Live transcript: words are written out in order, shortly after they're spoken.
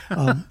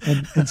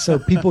And so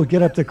people would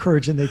get up to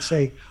courage and they'd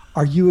say,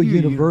 "Are you a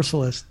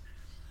universalist?"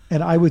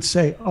 And I would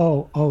say,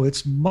 "Oh,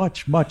 it's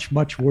much, much,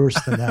 much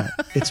worse than that.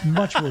 It's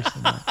much worse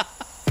than that."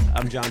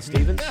 I'm John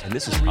Stevens, and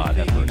this is Pod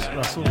Have Mercy.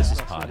 Russell, this is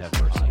Pod Have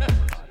Mercy.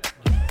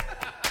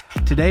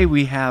 Today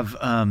we have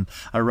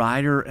a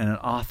writer and an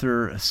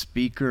author, a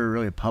speaker,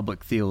 really a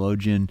public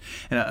theologian,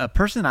 and a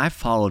person I've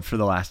followed for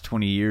the last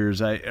 20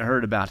 years. I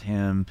heard about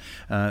him,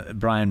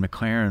 Brian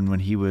McLaren, when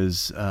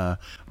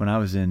I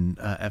was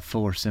at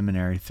Fuller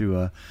Seminary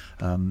through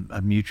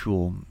a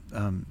mutual.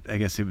 I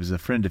guess it was a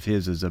friend of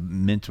his as a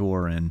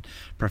mentor and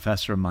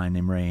professor of mine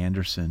named Ray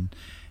Anderson,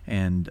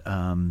 and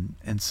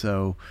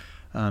so.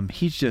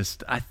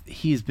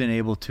 He's been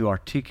able to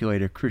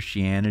articulate a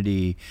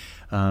Christianity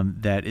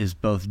that is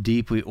both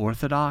deeply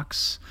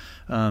orthodox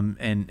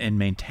and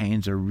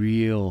maintains a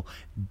real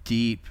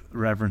deep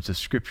reverence of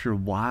Scripture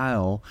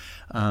while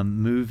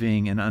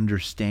moving and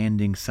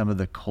understanding some of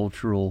the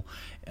cultural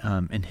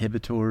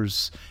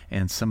inhibitors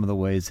and some of the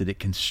ways that it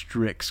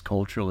constricts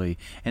culturally.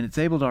 And it's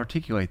able to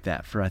articulate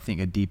that for, I think,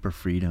 a deeper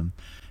freedom.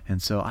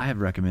 And so I have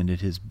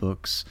recommended his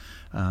books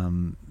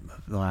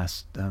the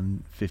last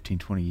 15,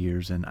 20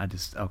 years, and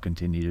I'll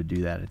continue to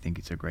do that. I think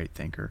he's a great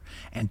thinker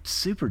and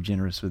super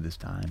generous with his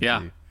time. Yeah,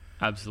 too.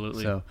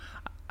 Absolutely. So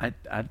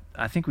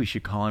I think we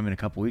should call him in a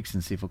couple weeks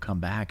and see if he'll come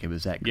back. It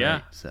was that great.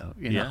 Yeah. So,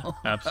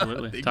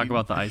 Absolutely. Talk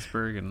about the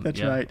iceberg and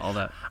that's right. all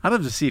that. I'd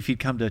love to see if he'd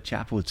come to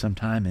Chapelwood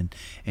sometime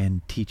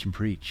and teach and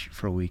preach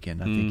for a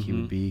weekend. I think he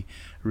would be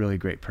a really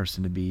great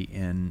person to be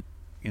in,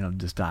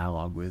 just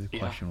dialogue with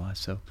question-wise.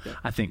 So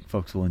I think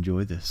folks will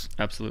enjoy this.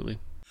 Absolutely.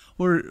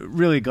 We're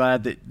really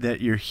glad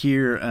that you're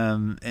here,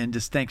 and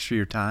just thanks for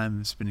your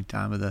time, spending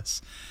time with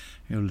us,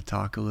 to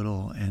talk a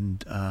little.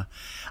 And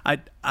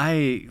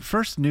I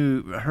first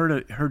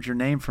heard your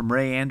name from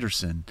Ray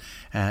Anderson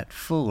at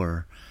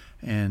Fuller,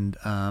 and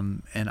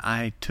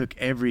I took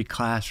every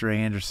class Ray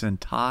Anderson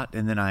taught,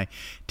 and then I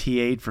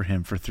TA'd for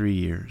him for 3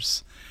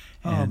 years,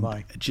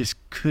 and just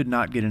could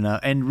not get enough,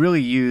 and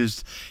really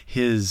used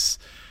his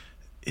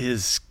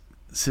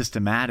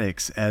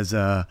systematics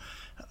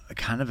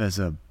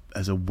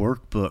as a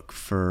workbook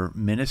for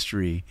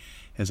ministry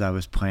as I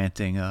was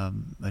planting a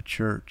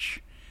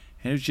church.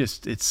 And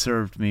it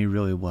served me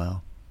really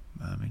well.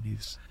 I mean,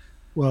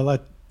 Well,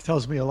 that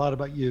tells me a lot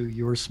about you.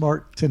 You were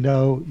smart to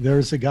know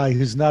there's a guy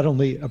who's not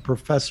only a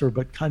professor,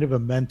 but kind of a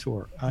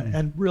mentor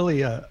and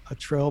really a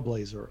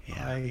trailblazer.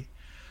 Yeah.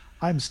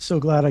 I'm so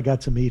glad I got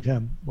to meet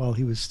him while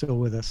he was still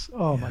with us.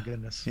 Oh my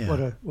goodness.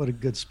 Yeah. What a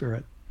good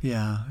spirit.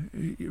 Yeah,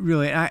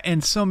 really. In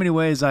so many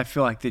ways, I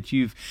feel like that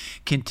you've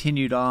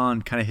continued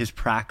on kind of his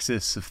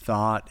praxis of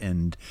thought,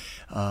 and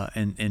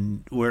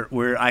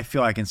where I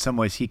feel like in some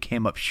ways he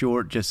came up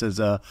short just as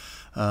a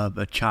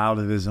child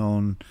of his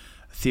own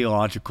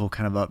theological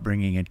kind of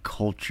upbringing and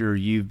culture.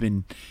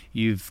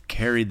 You've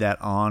carried that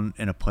on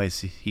in a place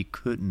he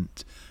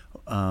couldn't.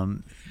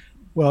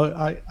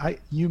 Well,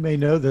 you may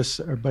know this,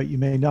 but you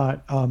may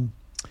not.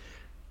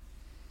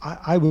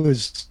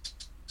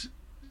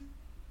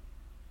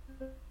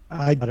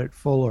 I got at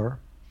Fuller,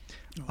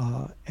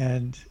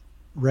 and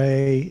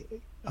Ray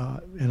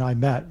and I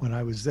met when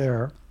I was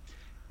there,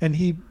 and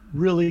he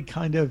really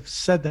kind of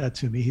said that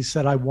to me. He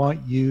said, "I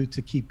want you to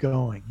keep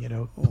going,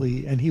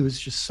 please." And he was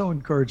just so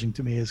encouraging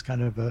to me as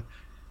kind of a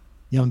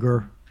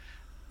younger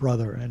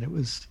brother, and it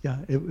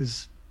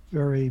was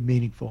very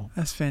meaningful.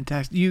 That's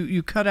fantastic.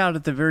 You cut out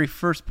at the very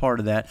first part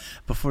of that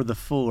before the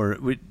Fuller.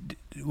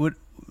 What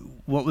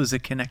was the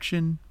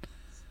connection?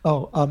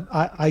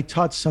 I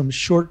taught some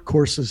short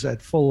courses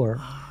at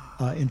Fuller,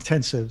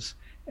 intensives.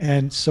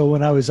 And so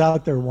when I was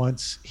out there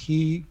once,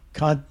 he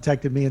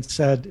contacted me and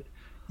said,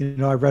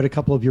 I read a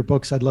couple of your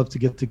books. I'd love to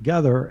get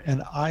together.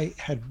 And I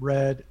had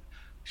read,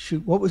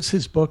 what was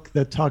his book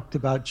that talked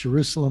about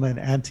Jerusalem and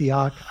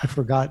Antioch? I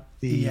forgot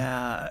the...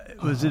 Yeah.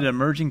 Was it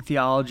Emerging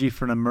Theology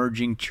for an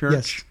Emerging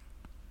Church?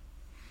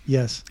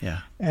 Yes. Yeah.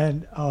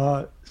 And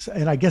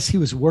I guess he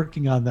was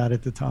working on that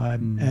at the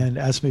time and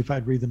asked me if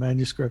I'd read the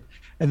manuscript.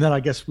 And then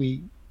I guess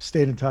we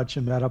stayed in touch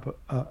and met up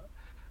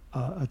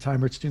a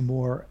time or two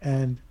more.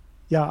 And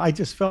I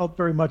just felt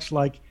very much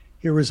like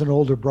here was an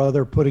older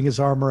brother putting his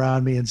arm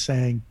around me and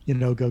saying,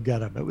 go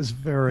get him. It was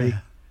very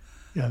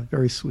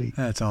sweet.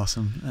 That's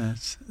awesome.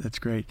 That's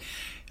great.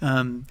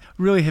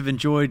 Really have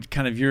enjoyed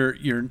kind of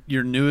your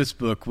newest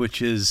book,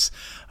 which is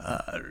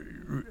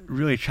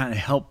really trying to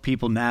help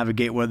people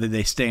navigate whether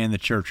they stay in the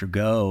church or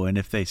go, and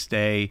if they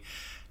stay,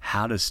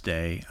 how to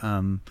stay.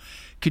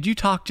 Could you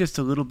talk just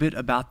a little bit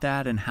about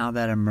that and how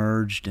that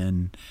emerged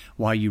and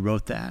why you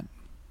wrote that?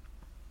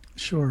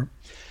 Sure.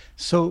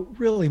 So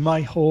really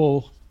my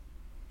whole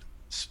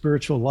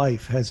spiritual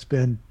life has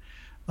been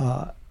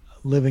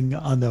living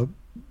on the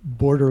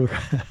border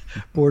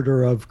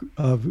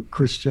of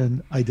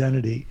Christian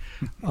identity.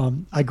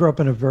 I grew up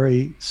in a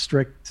very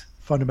strict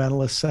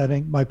fundamentalist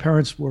setting. My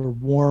parents were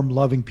warm,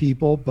 loving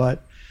people,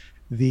 but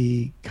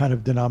the kind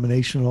of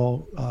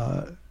denominational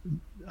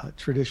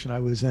tradition I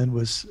was in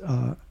was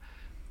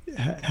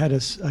had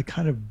a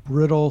kind of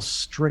brittle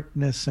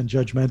strictness and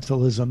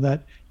judgmentalism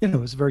that,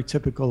 is very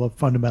typical of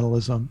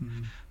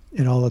fundamentalism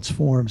in all its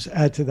forms.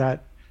 Add to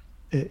that,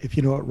 if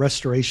you know what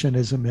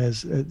restorationism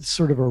is, it's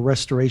sort of a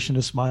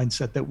restorationist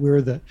mindset that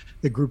we're the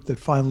group that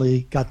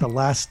finally got the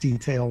last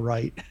detail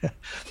right,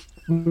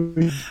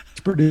 which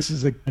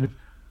produces a kind of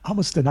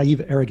almost a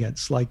naive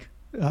arrogance, like,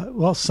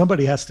 well,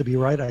 somebody has to be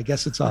right. I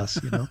guess it's us,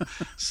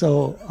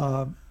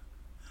 So,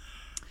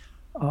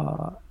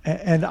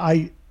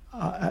 and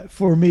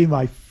for me,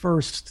 my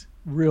first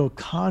real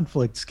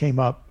conflicts came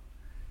up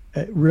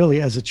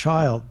really as a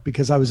child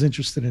because I was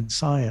interested in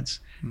science,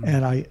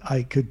 and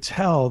I could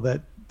tell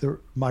that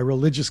my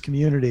religious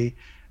community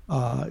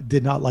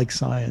did not like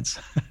science.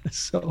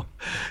 so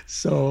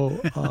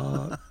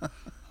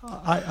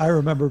I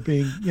remember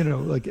being,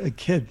 like a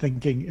kid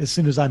thinking, as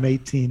soon as I'm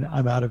 18,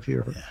 I'm out of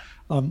here. Yeah.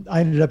 I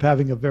ended up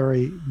having a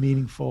very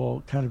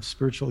meaningful kind of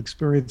spiritual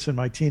experience in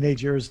my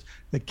teenage years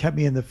that kept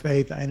me in the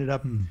faith. I ended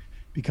up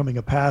becoming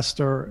a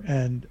pastor.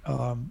 And,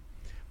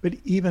 but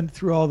even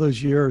through all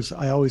those years,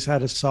 I always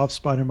had a soft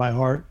spot in my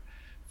heart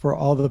for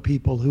all the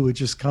people who would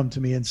just come to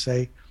me and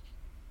say,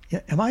 yeah,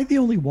 am I the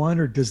only one,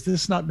 or does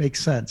this not make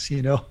sense?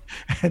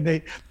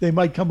 And they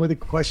might come with a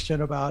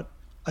question about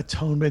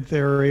atonement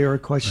theory, or a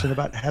question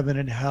about heaven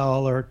and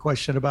hell, or a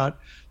question about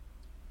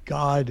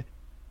God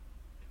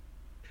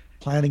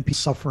planning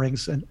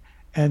sufferings,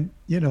 and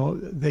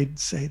they'd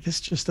say,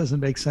 this just doesn't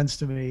make sense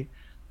to me.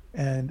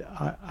 And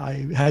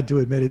I had to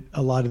admit it,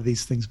 a lot of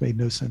these things made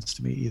no sense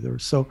to me either.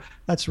 So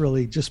that's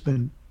really just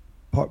been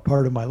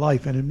part of my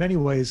life. And in many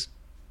ways,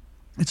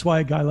 it's why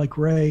a guy like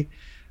Ray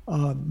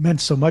meant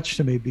so much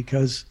to me,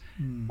 because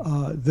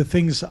the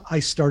things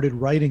I started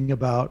writing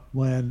about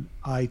when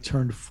I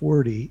turned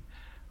 40,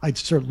 I'd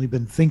certainly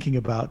been thinking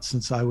about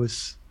since I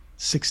was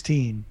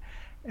 16.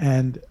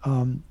 And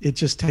it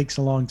just takes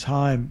a long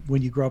time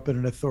when you grow up in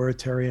an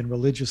authoritarian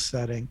religious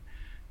setting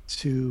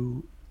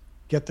to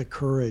get the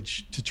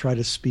courage to try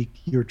to speak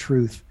your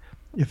truth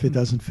if it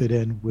doesn't fit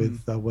in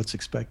with what's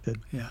expected.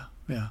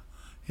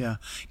 Yeah.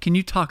 Can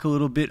you talk a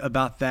little bit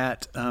about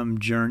that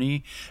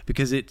journey?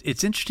 Because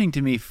it's interesting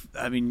to me.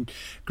 I mean,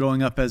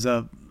 growing up as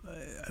a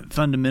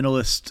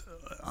fundamentalist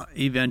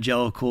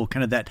evangelical,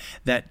 kind of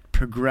that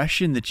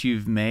progression that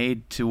you've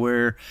made to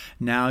where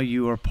now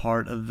you are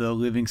part of the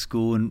Living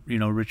School and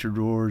Richard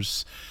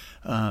Rohr's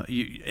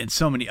and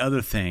so many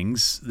other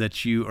things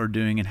that you are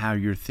doing and how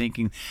you're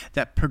thinking.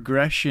 That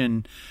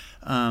progression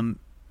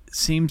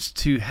seems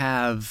to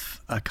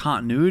have a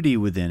continuity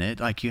within it.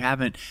 Like you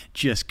haven't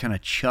just kind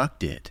of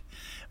chucked it,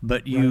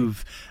 but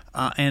you've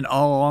and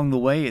all along the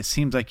way it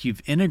seems like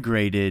you've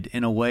integrated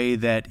in a way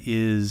that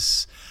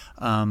is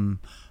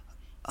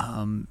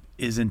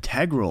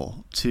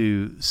integral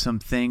to some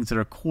things that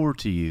are core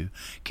to you.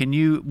 Can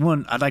you,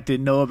 one, I'd like to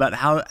know about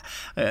how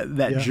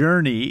that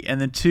journey,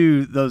 and then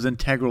two, those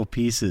integral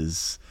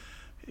pieces,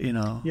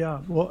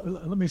 Yeah, well,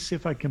 let me see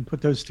if I can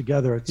put those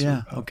together. It's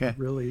okay.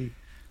 Really,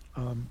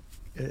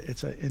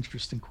 it's an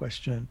interesting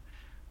question,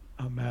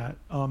 Matt.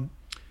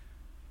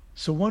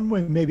 So one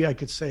way maybe I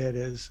could say it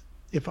is,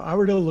 if I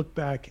were to look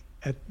back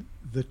at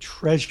the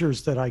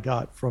treasures that I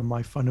got from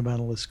my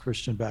fundamentalist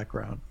Christian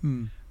background,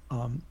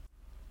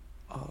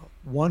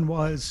 one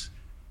was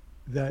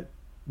that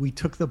we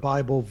took the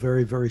Bible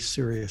very, very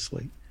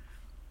seriously.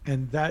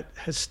 And that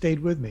has stayed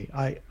with me.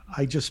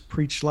 I just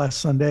preached last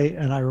Sunday,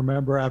 and I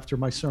remember after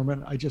my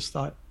sermon, I just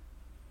thought,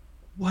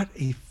 what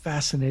a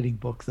fascinating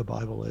book the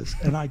Bible is.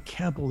 And I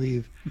can't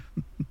believe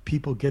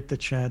people get the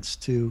chance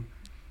to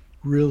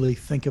really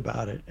think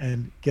about it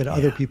and get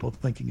other people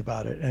thinking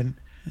about it. And,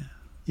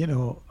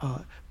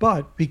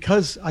 but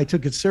because I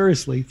took it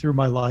seriously through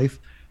my life,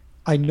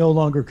 I no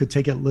longer could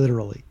take it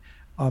literally.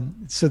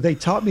 So they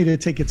taught me to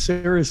take it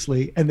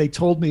seriously, and they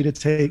told me to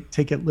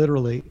take it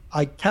literally.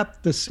 I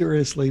kept the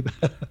seriously,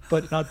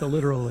 but not the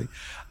literally,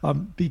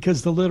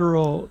 because the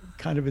literal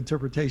kind of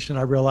interpretation,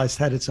 I realized,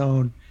 had its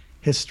own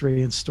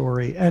history and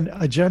story and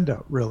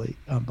agenda really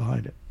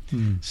behind it.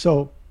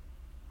 So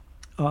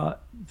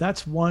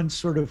that's one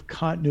sort of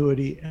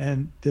continuity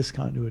and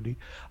discontinuity.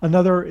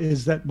 Another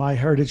is that my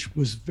heritage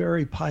was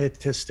very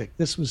pietistic.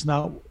 This was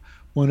not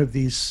one of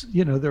these,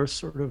 there are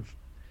sort of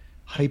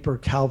hyper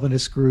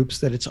Calvinist groups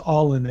that it's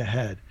all in the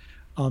head.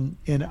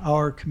 In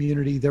our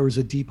community, there was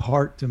a deep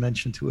heart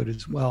dimension to it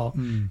as well.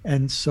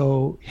 And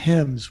so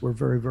hymns were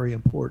very, very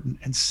important,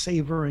 and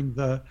savoring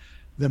the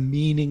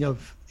meaning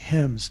of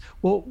hymns.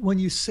 Well, when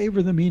you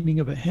savor the meaning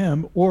of a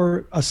hymn,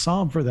 or a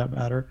psalm for that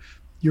matter,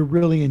 you're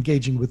really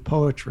engaging with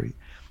poetry.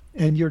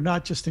 And you're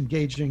not just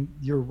engaging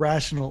your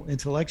rational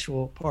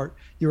intellectual part,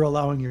 you're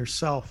allowing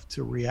yourself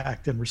to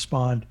react and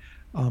respond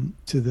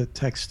to the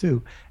text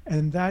too.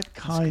 And that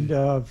kind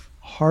of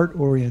heart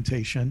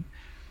orientation,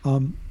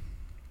 an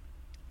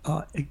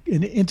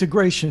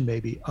integration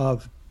maybe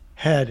of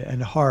head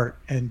and heart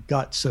and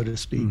gut, so to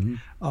speak,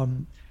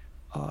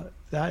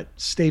 that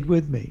stayed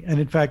with me. And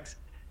in fact,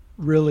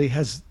 really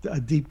has a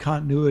deep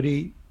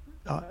continuity,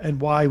 and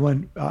why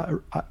when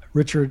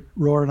Richard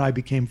Rohr and I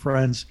became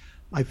friends,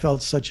 I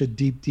felt such a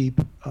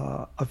deep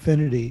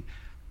affinity,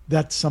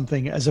 that's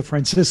something as a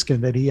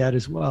Franciscan that he had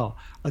as well,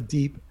 a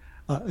deep,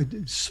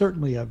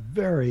 certainly a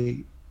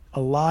very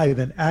alive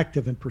and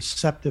active and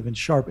perceptive and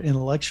sharp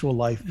intellectual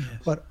life,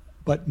 Yes.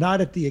 but not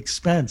at the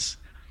expense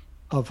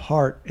of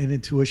heart and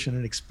intuition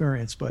and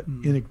experience, but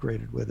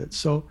integrated with it.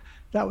 So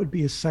that would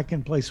be a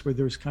second place where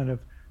there's kind of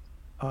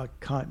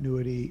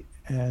continuity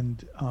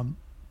and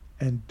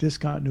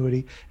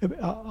discontinuity.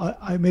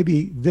 I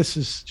maybe this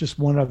is just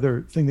one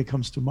other thing that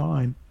comes to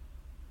mind.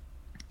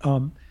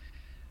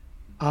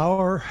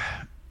 Our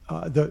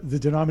the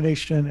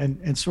denomination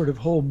and sort of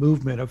whole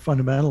movement of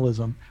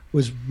fundamentalism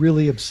was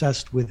really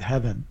obsessed with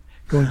heaven,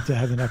 going to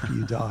heaven after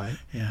you die.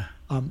 Yeah.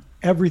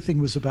 Everything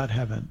was about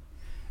heaven,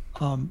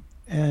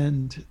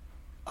 and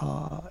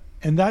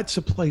that's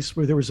a place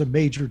where there was a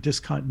major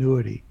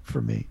discontinuity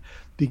for me,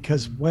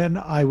 because when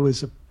I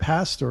was a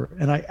pastor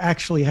and I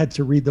actually had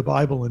to read the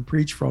Bible and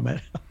preach from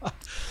it,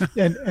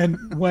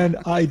 and when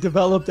I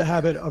developed a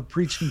habit of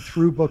preaching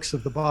through books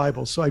of the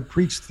Bible, so I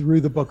preached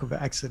through the book of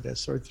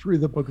Exodus or through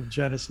the book of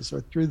Genesis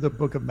or through the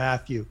book of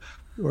Matthew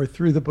or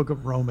through the book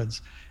of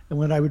Romans. And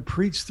when I would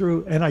preach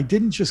through, and I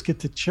didn't just get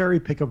to cherry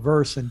pick a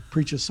verse and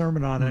preach a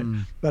sermon on it,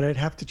 but I'd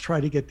have to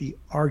try to get the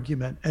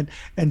argument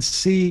and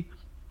see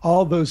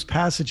all those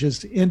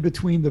passages in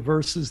between the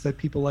verses that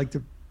people like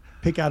to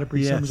pick out and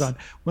preach sermons on.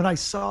 When I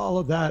saw all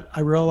of that,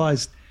 I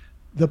realized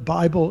the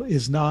Bible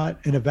is not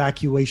an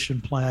evacuation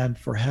plan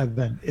for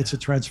heaven. It's a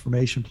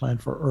transformation plan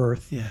for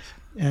earth. Yes.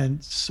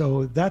 And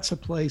so that's a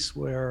place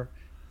where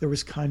there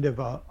was kind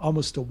of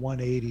almost a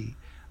 180.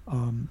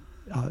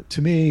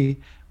 To me,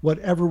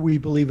 whatever we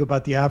believe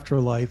about the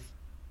afterlife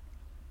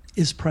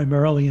is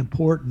primarily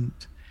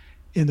important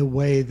in the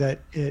way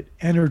that it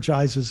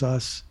energizes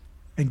us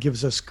and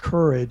gives us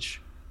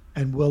courage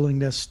and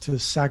willingness to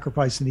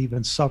sacrifice and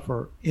even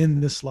suffer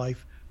in this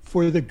life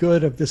for the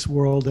good of this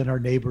world and our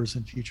neighbors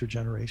and future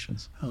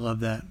generations. I love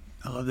that.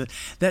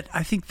 That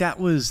I think that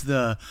was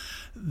the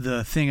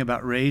thing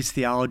about Ray's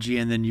theology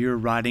and then your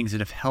writings that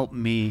have helped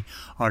me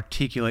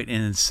articulate,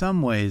 and in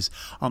some ways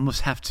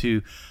almost have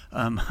to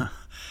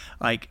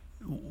like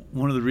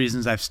one of the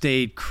reasons I've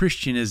stayed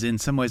Christian is in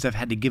some ways I've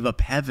had to give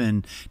up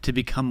heaven to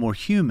become more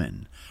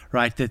human,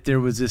 right? That there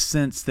was this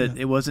sense that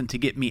it wasn't to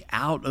get me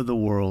out of the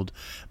world,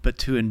 but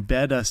to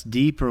embed us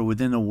deeper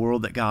within a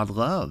world that God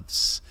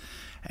loves.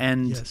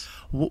 And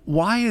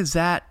why is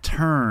that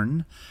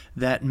turn,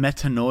 that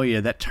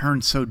metanoia, that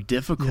turn so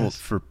difficult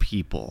for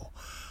people?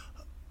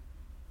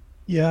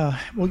 Yeah,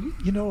 well,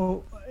 you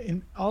know,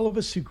 in all of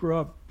us who grew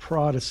up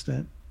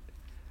Protestant,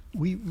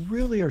 we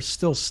really are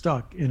still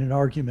stuck in an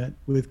argument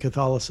with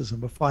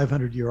Catholicism, a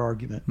 500-year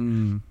argument.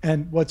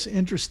 And what's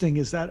interesting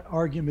is that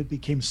argument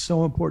became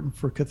so important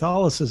for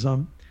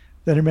Catholicism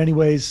that in many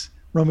ways,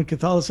 Roman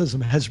Catholicism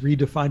has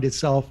redefined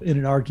itself in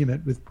an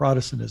argument with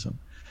Protestantism.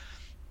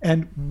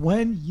 And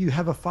when you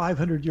have a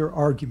 500-year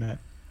argument,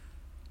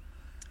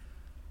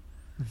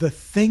 the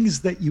things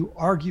that you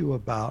argue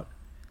about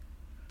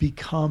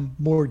become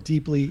more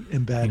deeply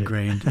embedded.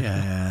 Ingrained.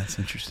 Yeah, that's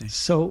interesting.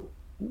 So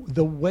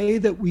the way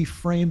that we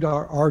framed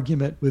our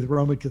argument with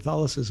Roman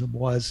Catholicism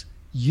was,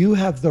 you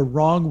have the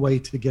wrong way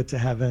to get to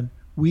heaven,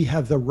 we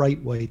have the right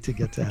way to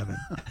get to heaven.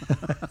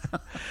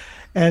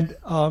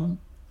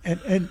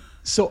 And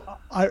so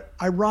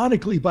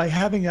ironically, by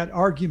having that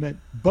argument,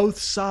 both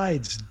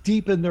sides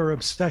deepen their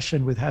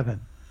obsession with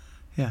heaven.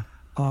 Yeah.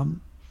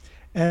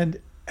 And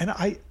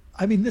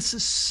I mean, this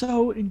is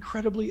so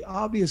incredibly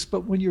obvious,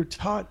 but when you're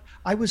taught,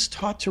 I was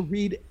taught to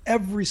read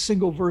every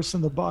single verse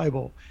in the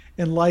Bible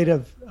in light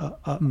of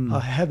a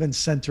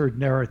heaven-centered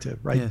narrative,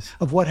 right? Yes.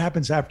 Of what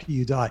happens after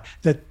you die.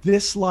 That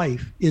this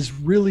life is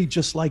really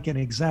just like an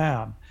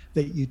exam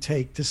that you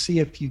take to see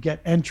if you get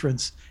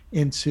entrance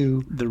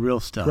into the real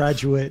stuff,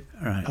 graduate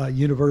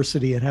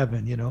university in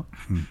heaven, you know?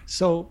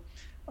 So,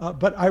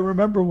 but I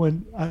remember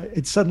when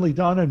it suddenly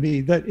dawned on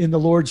me that in the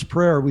Lord's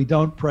Prayer, we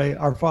don't pray,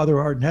 "Our Father who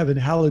art in heaven,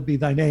 hallowed be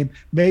thy name.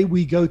 May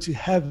we go to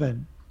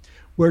heaven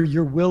where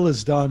your will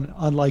is done,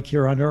 unlike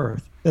here on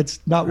earth."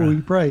 That's not what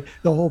we pray.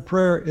 The whole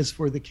prayer is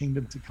for the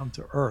kingdom to come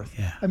to earth.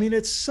 Yeah. I mean,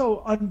 it's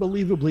so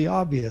unbelievably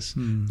obvious.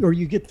 Or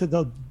you get to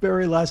the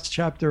very last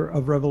chapter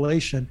of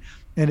Revelation,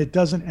 and it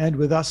doesn't end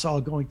with us all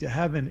going to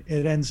heaven.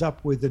 It ends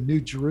up with the New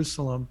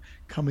Jerusalem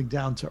coming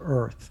down to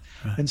earth.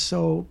 Right. And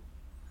so,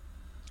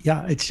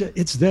 yeah,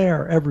 it's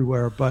there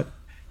everywhere, but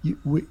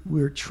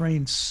we're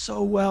trained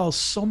so well,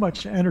 so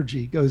much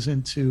energy goes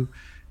into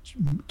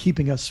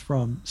keeping us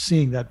from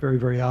seeing that very,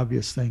 very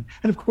obvious thing.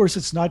 And of course,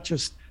 it's not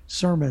just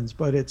sermons,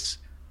 but it's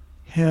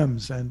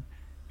hymns and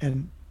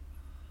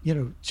you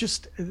know,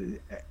 just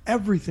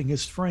everything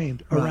is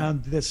framed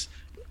around this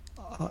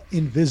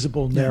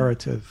invisible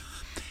narrative.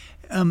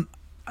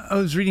 I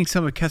was reading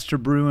some of Kester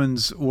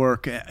Bruin's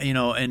work,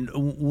 and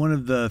one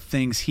of the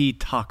things he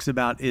talks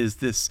about is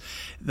this,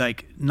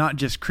 like, not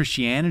just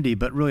Christianity,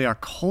 but really our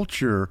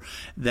culture,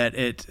 that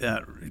it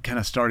kind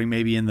of starting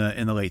maybe in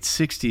the late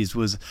 60s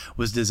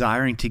was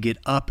desiring to get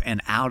up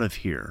and out of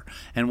here.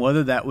 And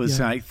whether that was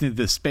like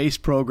the space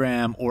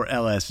program or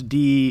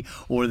LSD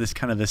or this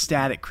kind of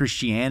ecstatic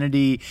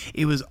Christianity,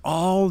 it was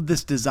all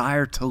this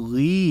desire to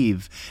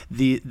leave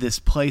this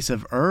place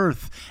of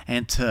earth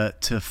and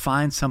to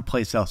find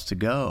someplace else to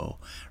go,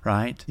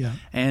 right? Yeah.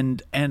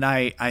 And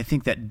I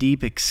think that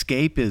deep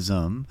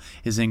escapism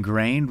is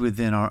ingrained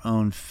within our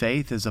own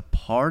faith as a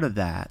part of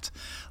that,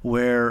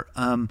 where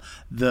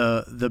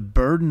the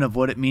burden of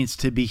what it means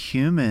to be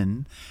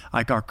human,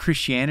 like our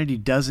Christianity,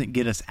 doesn't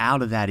get us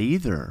out of that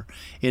either.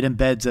 It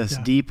embeds us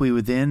deeply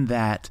within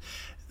that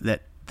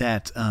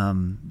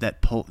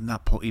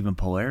even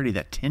polarity,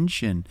 that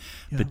tension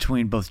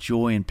between both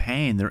joy and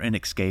pain. They're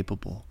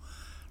inescapable,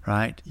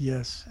 right?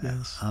 Yes.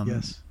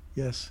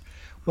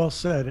 Well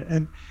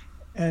said.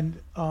 And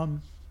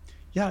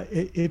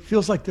it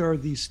feels like there are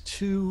these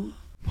two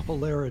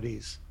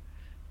polarities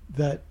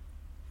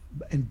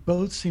and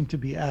both seem to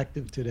be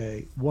active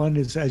today. One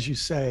is, as you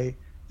say,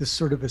 this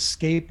sort of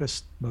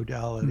escapist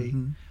modality.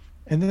 Mm-hmm.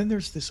 And then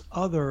there's this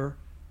other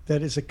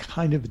that is a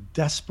kind of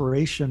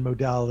desperation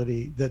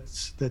modality that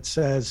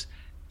says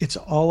it's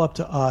all up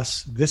to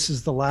us. This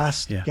is the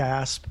last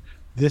gasp.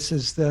 This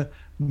is the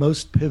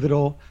most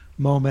pivotal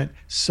moment.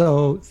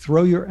 So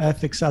throw your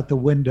ethics out the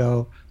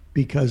window,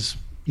 because,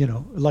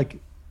 like,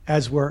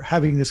 as we're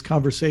having this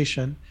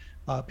conversation,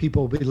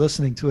 people will be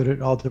listening to it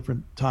at all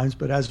different times,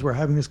 but as we're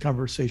having this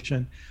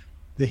conversation,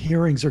 the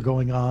hearings are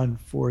going on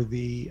for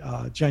the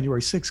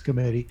January 6th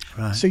committee.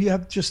 Right. So you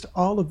have just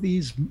all of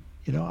these,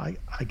 I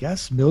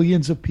guess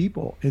millions of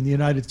people in the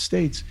United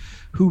States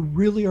who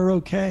really are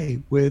okay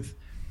with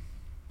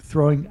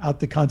throwing out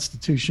the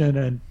Constitution,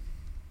 and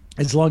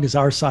as long as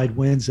our side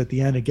wins at the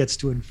end, it gets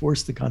to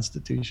enforce the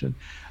Constitution.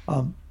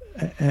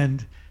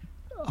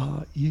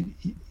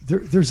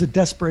 There's a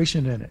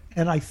desperation in it.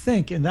 And I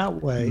think in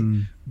that way,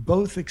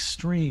 both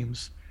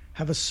extremes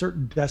have a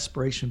certain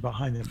desperation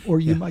behind them, or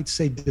you might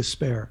say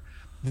despair.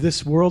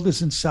 This world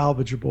is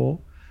insalvageable.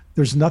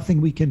 There's nothing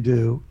we can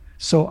do.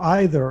 So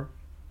either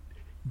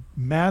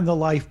man the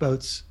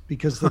lifeboats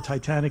because the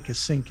Titanic is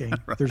sinking,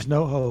 right. There's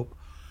no hope,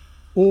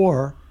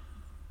 or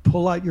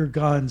pull out your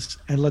guns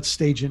and let's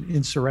stage an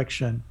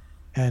insurrection,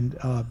 and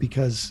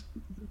because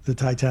the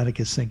Titanic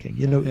is sinking,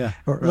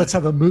 let's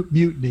have a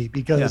mutiny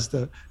because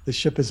the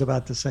ship is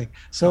about to sink.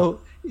 So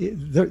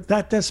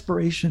that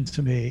desperation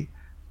to me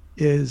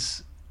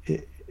is,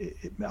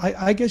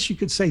 I guess you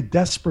could say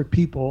desperate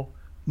people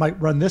might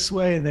run this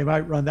way and they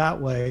might run that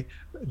way.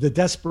 The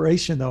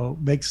desperation, though,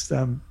 makes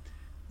them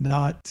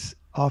not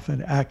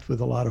often act with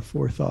a lot of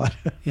forethought.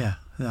 Yeah,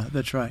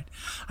 that's right.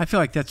 I feel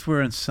like that's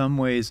where, in some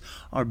ways,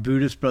 our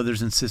Buddhist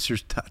brothers and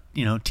sisters,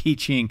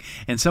 teaching,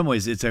 in some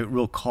ways, it's a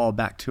real call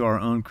back to our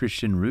own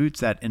Christian roots,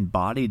 that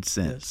embodied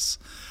sense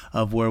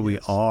of where we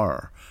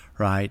are,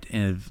 right?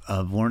 And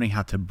of learning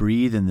how to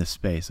breathe in this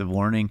space, of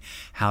learning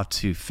how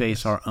to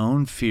face our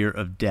own fear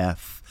of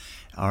death,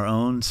 our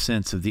own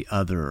sense of the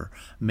other,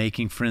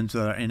 making friends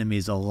with our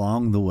enemies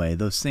along the way,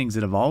 those things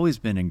that have always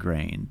been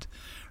ingrained,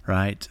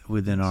 right,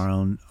 within our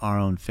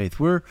own faith.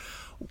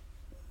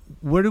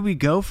 Where do we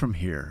go from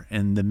here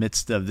in the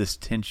midst of this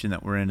tension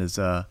that we're in? As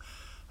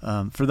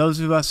for those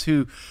of us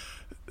who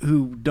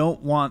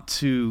don't want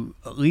to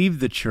leave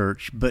the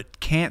church but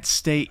can't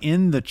stay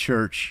in the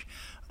church,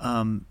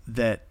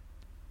 that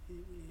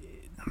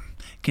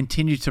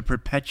continue to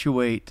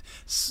perpetuate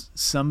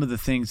some of the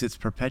things it's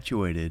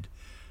perpetuated,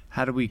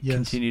 how do we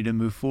continue to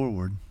move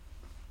forward?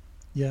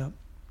 Yeah.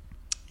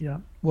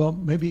 Well,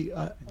 maybe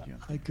I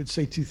could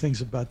say two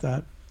things about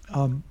that.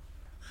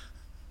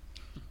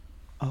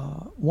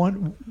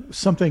 One,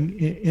 something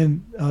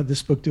in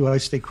this book, Do I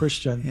Stay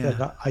Christian,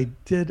 that I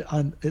did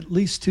on at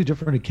least two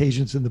different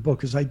occasions in the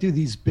book, is I do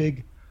these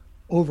big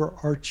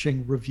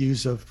overarching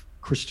reviews of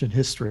Christian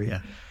history. Yeah.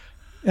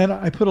 And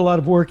I put a lot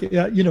of work,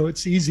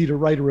 it's easy to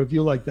write a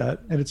review like that.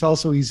 And it's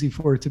also easy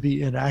for it to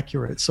be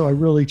inaccurate. So I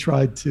really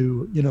tried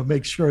to,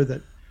 make sure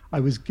that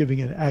I was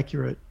giving an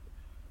accurate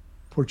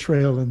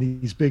portrayal in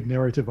these big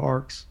narrative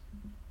arcs.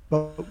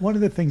 But one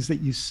of the things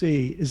that you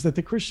see is that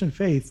the Christian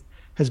faith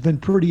has been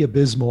pretty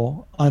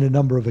abysmal on a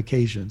number of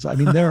occasions. I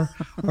mean, there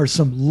are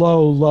some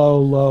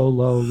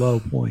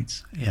low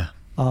points. Yeah.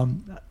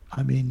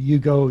 You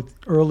go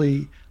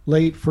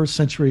late first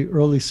century,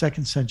 early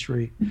second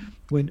century,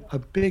 when a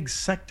big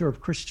sector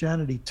of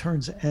Christianity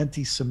turns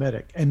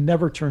anti-Semitic and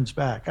never turns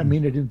back. I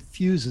mean, it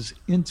infuses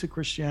into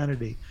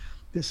Christianity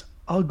this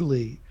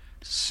ugly,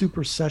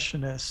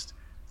 supersessionist,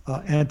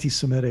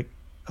 anti-Semitic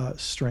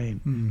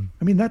strain.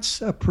 I mean,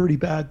 that's a pretty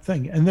bad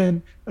thing. And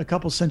then a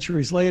couple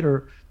centuries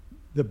later,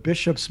 the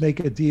bishops make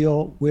a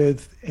deal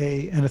with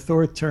an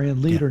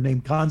authoritarian leader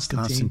named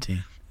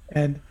Constantine.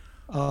 And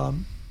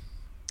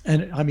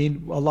I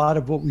mean, a lot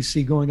of what we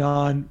see going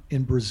on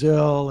in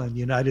Brazil and the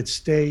United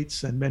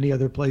States and many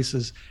other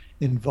places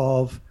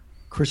involve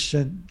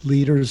Christian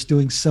leaders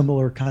doing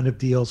similar kind of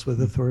deals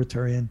with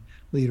authoritarian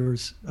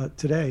leaders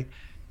today.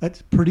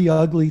 That's a pretty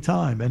ugly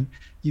time. And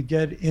you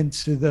get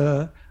into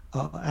the,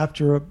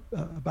 after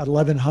about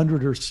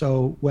 1100 or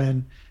so,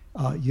 when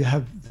you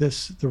have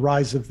the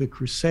rise of the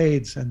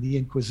Crusades and the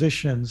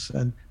Inquisitions,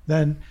 and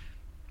then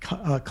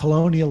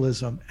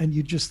colonialism, and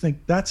you just think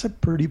that's a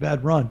pretty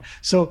bad run.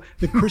 So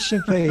the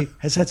Christian faith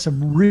has had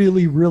some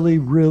really, really,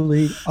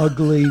 really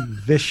ugly,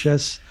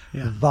 vicious,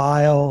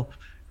 vile,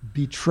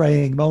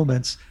 betraying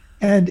moments.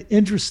 And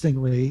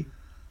interestingly,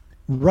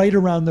 right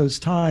around those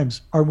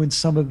times are when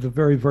some of the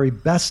very, very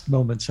best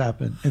moments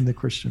happen in the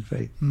Christian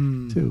faith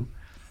too.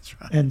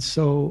 That's right. And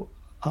so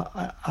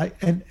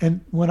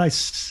and when I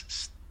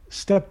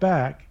step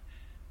back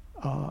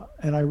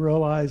and I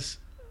realize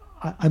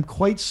I'm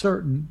quite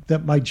certain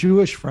that my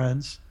Jewish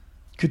friends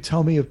could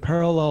tell me of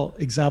parallel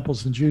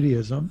examples in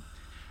Judaism,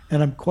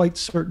 and I'm quite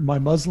certain my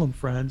Muslim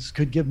friends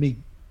could give me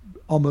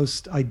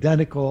almost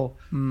identical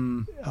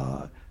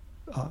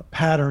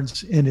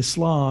patterns in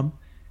Islam.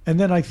 And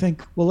then I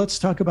think, well, let's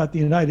talk about the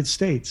United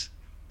States.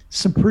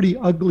 Some pretty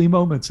ugly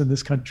moments in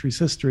this country's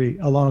history,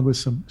 along with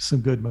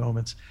some good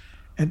moments.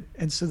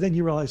 And so then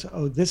you realize,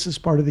 oh, this is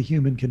part of the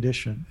human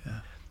condition. Yeah.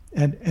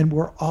 And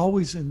we're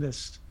always in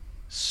this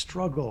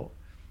struggle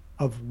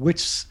of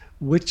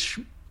which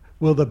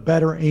will the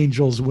better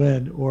angels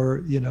win,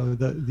 or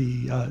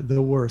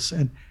the worse.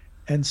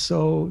 And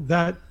so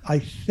that, I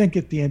think,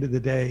 at the end of the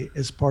day,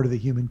 is part of the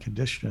human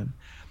condition,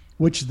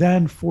 which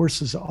then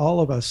forces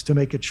all of us to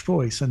make a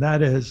choice, and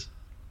that is,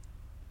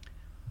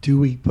 do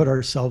we put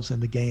ourselves in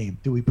the game?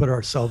 Do we put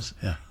ourselves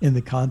in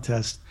the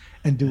contest?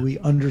 And do we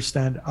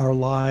understand our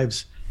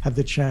lives have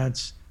the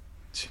chance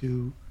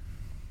to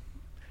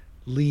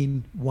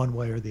lean one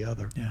way or the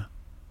other? Yeah.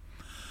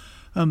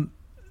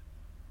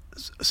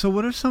 So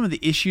what are some of the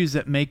issues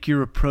that make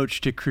your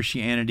approach to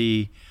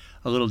Christianity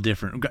a little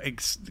different?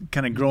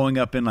 Kind of growing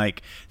up in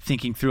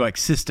thinking through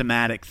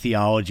systematic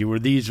theology, where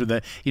these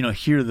are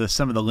here are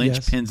some of the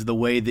linchpins of the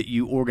way that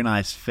you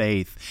organize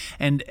faith.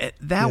 And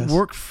that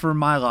worked for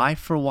my life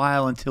for a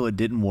while until it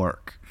didn't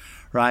work.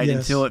 Right. Yes.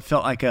 Until it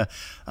felt like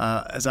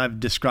as I've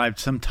described,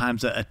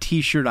 sometimes a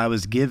T-shirt I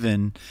was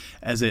given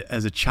as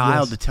a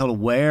child to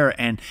wear,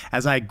 and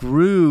as I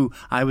grew,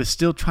 I was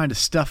still trying to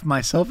stuff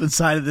myself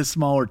inside of this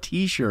smaller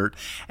T-shirt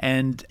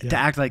and to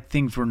act like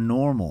things were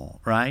normal.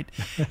 Right.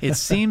 It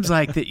seems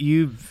like that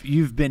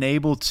you've been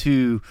able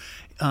to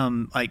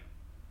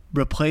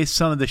replace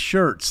some of the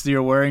shirts that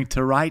you're wearing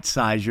to right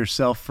size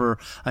yourself for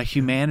a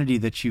humanity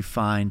that you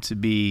find to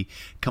be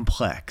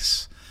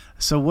complex.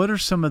 So what are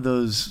some of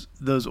those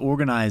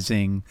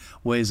organizing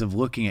ways of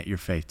looking at your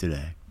faith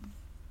today?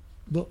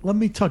 Well, let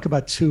me talk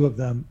about two of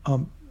them,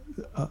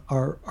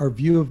 our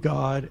view of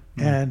God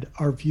and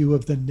our view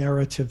of the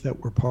narrative that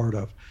we're part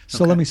of.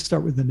 So let me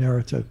start with the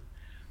narrative.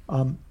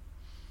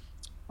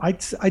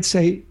 I'd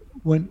say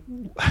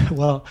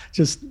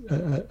just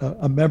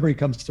a memory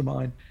comes to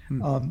mind.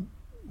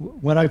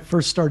 When I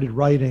first started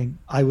writing,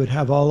 I would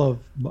have all of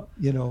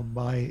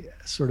my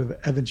sort of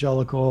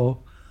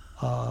evangelical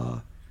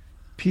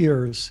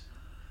peers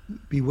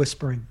be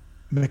whispering,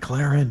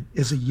 McLaren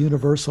is a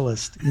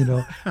universalist,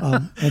 and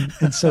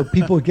so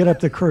people would get up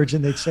the courage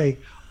and they'd say,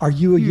 are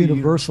you a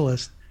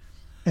universalist?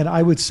 And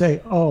I would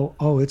say,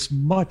 oh, it's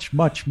much,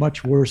 much,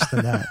 much worse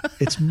than that.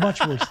 It's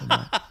much worse than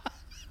that.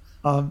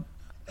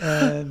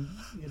 And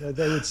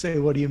they would say,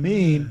 what do you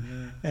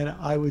mean? And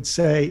I would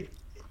say,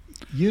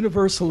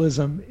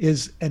 universalism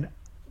is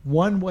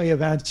one way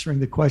of answering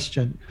the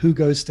question, who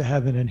goes to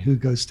heaven and who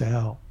goes to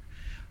hell?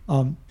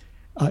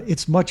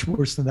 It's much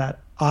worse than that.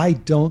 I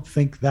don't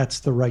think that's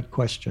the right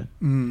question.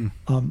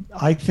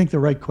 I think the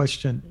right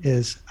question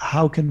is,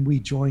 how can we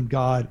join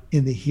God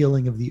in the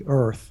healing of the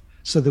earth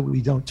so that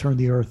we don't turn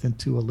the earth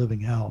into a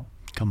living hell?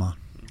 Come on.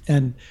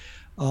 And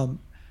and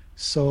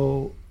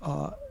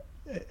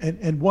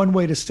one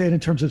way to say it in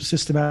terms of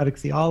systematic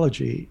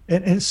theology,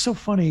 and it's so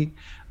funny,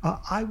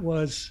 I'd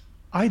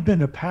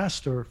been a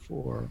pastor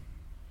for,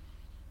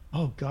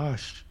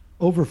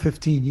 over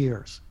 15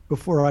 years.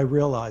 Before I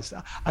realized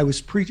I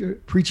was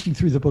preaching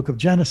through the book of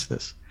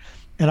Genesis.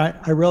 And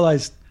I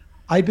realized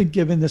I'd been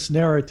given this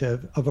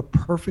narrative of a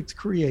perfect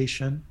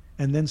creation,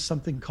 and then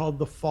something called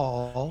the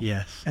fall,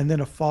 and then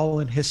a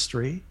fallen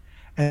history.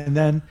 And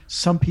then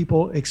some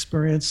people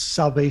experience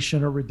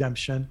salvation or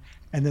redemption,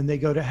 and then they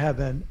go to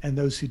heaven, and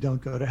those who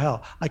don't go to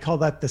hell. I call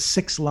that the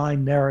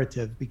 6-line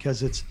narrative,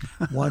 because it's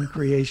 1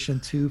 creation,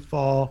 2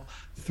 fall,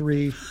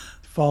 3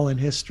 fallen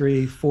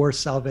history, 4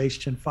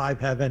 salvation, 5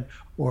 heaven,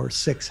 or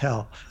 6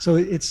 hell. So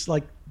it's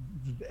like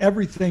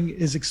everything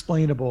is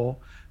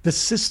explainable. The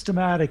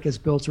systematic is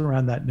built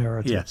around that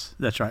narrative. Yes,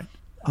 that's right.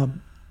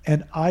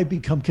 And I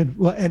become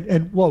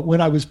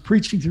when I was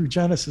preaching through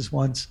Genesis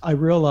once, I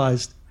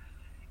realized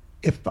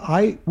if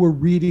I were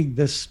reading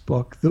this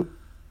book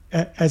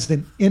as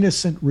an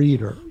innocent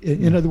reader,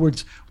 in other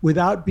words,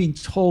 without being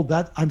told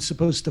that I'm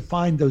supposed to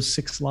find those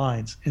 6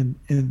 lines,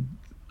 and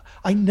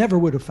I never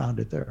would have found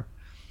it there.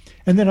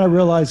 And then I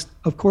realized,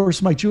 of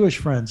course, my Jewish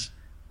friends,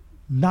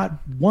 not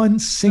one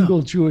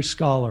single Jewish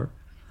scholar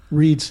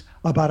reads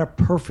about a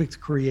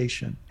perfect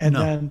creation and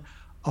then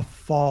a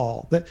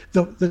fall.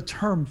 The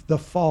term "the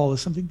fall"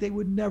 is something they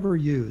would never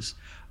use,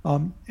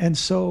 and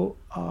so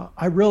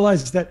I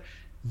realized that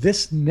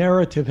this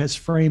narrative has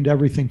framed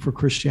everything for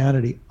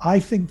Christianity. I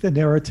think the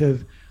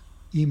narrative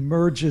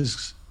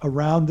emerges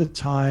around the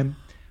time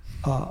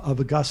of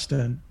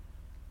Augustine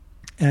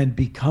and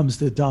becomes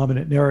the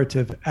dominant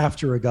narrative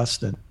after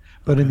Augustine.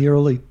 But in the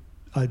early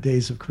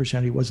days of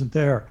Christianity, it wasn't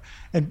there.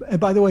 And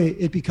by the way,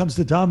 it becomes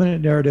the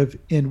dominant narrative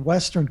in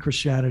Western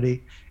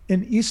Christianity.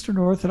 In Eastern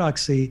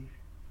Orthodoxy,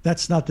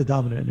 that's not the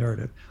dominant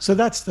narrative. So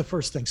that's the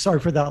first thing. Sorry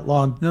for that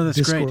long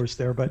discourse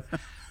there, but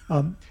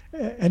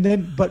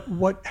but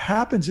what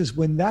happens is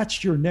when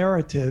that's your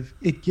narrative,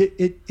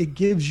 it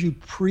gives you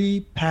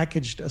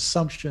pre-packaged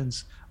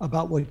assumptions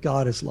about what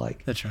God is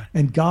like. That's right.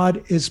 And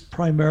God is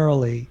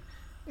primarily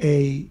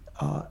an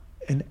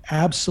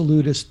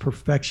absolutist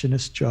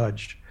perfectionist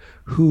judge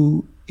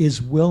who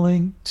is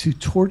willing to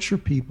torture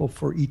people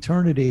for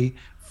eternity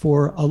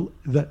for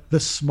the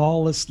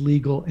smallest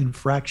legal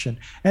infraction.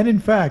 And in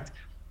fact,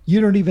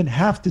 you don't even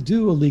have to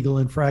do a legal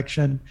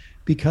infraction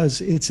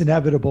because it's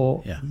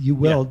inevitable. You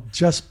will,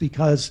 just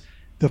because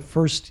the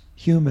first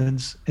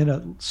humans, in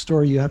a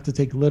story you have to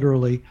take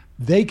literally,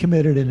 they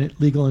committed a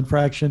legal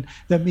infraction.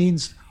 That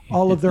means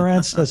all of their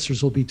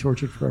ancestors will be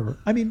tortured forever.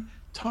 I mean,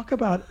 talk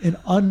about an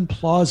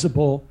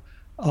unplausible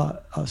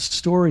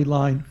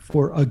storyline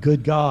for a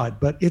good God,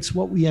 but it's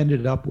what we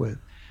ended up with.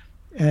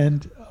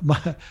 And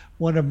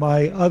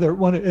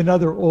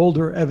another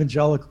older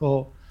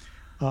evangelical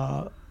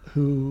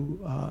who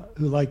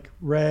like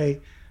Ray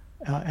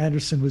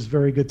Anderson was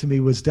very good to me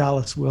was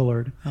Dallas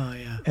Willard. Oh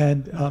yeah.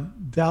 And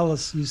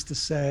Dallas used to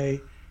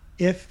say,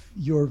 if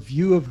your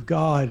view of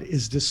God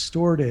is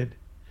distorted,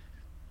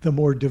 the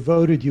more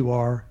devoted you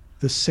are,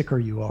 the sicker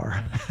you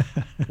are.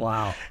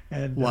 Wow.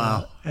 And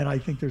I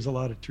think there's a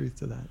lot of truth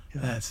to that.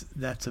 Yeah.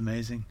 That's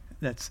amazing.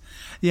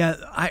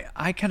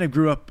 I kind of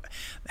grew up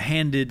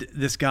handed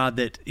this God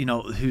that,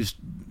 whose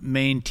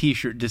main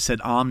T-shirt just said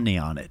Omni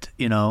on it,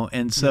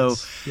 and so,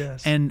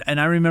 yes. And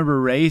I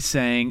remember Ray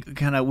saying,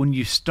 kind of, when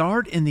you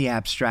start in the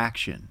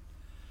abstraction,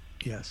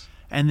 yes,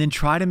 and then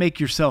try to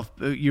make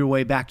your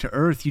way back to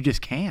earth, you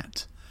just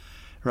can't.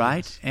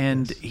 Right. Yes,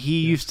 and yes, he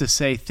used to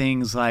say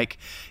things like,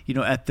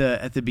 at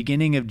the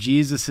beginning of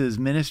Jesus's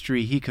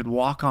ministry, he could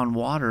walk on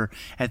water.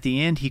 At the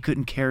end, he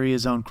couldn't carry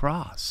his own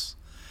cross.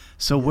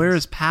 So where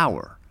is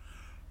power?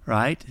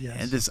 Right. Yes.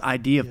 And this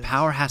idea of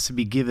power has to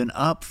be given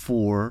up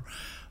for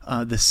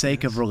the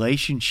sake of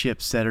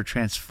relationships that are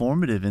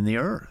transformative in the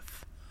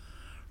earth.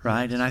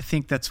 Right. Yes. And I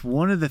think that's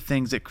one of the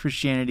things that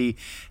Christianity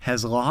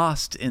has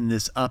lost in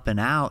this up and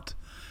out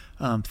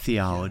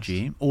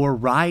theology, or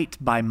right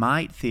by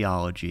might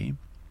theology.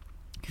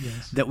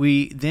 Yes. That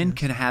we then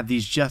can have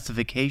these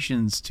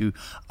justifications to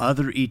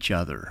other each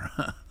other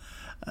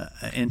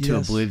into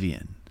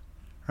oblivion,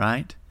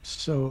 right?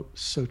 So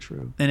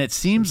true. And it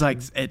seems like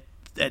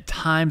at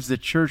times the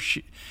church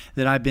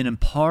that I've been a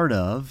part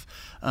of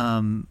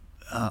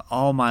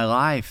all my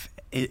life,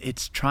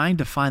 it's trying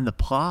to find the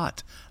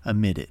plot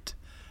amid it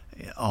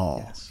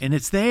all. Yes. And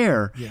it's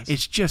there. Yes.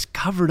 It's just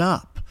covered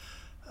up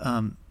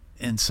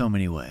in so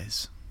many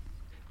ways.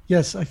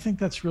 Yes, I think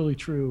that's really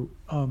true.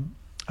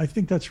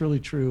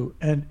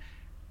 And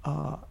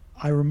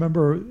I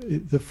remember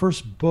the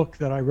first book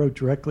that I wrote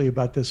directly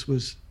about this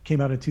came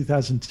out in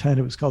 2010.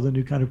 It was called A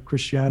New Kind of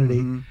Christianity.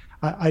 Mm-hmm.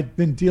 I'd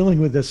been dealing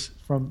with this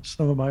from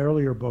some of my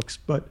earlier books,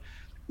 but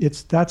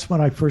that's when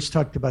I first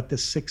talked about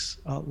this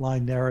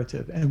 6-line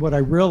narrative. And what I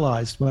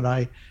realized when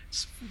I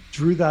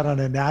drew that on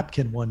a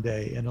napkin one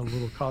day in a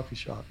little coffee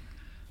shop,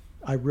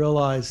 I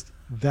realized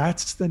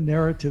that's the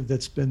narrative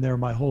that's been there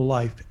my whole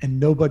life, and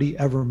nobody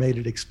ever made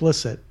it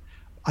explicit.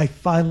 I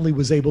finally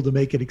was able to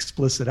make it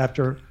explicit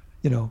after,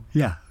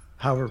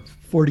 however,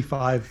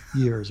 45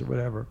 years or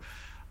whatever.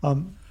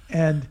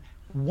 And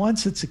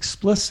once it's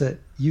explicit,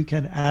 you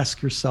can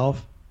ask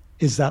yourself,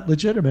 is that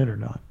legitimate or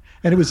not?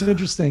 And it was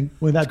interesting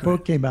when that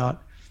book came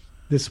out,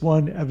 this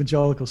one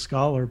evangelical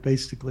scholar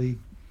basically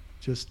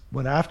just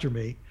went after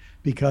me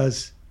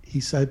because he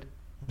said,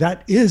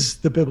 that is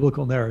the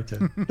biblical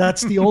narrative.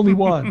 That's the only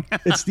one.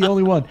 It's the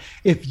only one.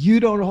 If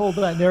you don't hold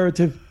that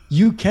narrative,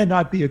 you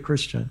cannot be a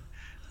Christian.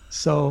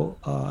 So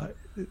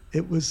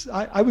I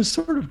was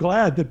sort of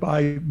glad that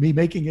by me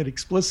making it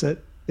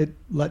explicit, it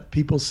let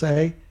people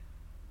say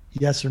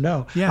yes or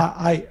no. Yeah.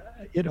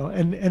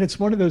 And it's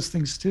one of those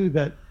things too,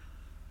 that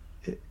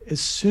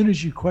as soon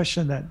as you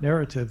question that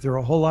narrative, there are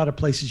a whole lot of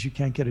places you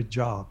can't get a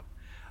job.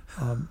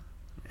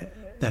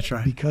 That's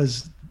right.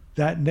 Because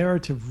that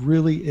narrative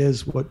really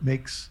is what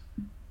makes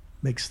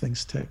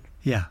things tick.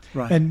 Yeah,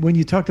 right. And when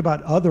you talked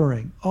about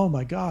othering, oh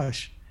my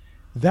gosh,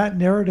 that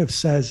narrative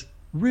says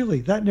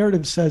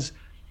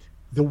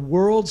the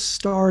world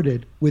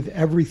started with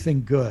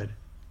everything good.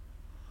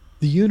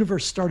 The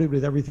universe started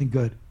with everything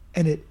good,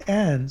 and it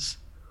ends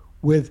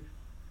with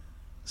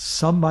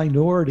some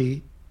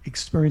minority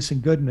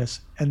experiencing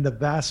goodness and the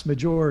vast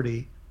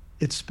majority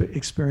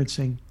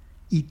experiencing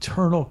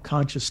eternal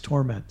conscious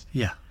torment.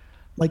 Yeah.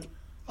 Like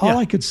all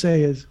I could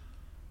say is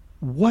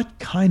what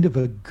kind of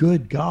a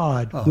good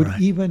God would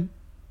right. even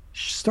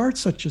start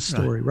such a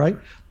story, right?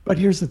 But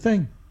here's the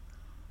thing.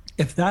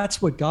 If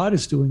that's what God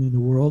is doing in the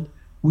world,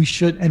 we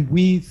should, and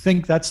we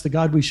think that's the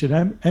God we should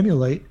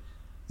emulate,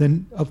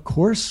 then of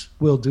course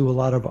we'll do a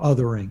lot of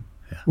othering.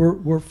 Yeah.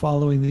 We're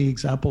following the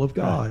example of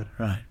God.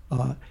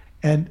 Right.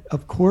 And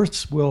of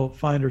course we'll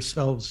find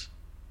ourselves,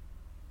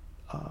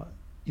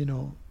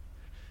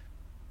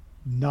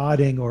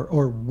 nodding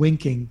or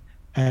winking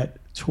at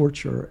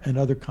torture and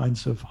other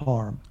kinds of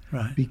harm,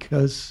 Right.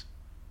 because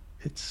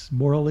it's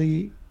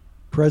morally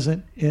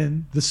present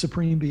in the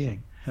Supreme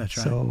Being. That's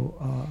right.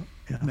 So,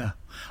 yeah. No,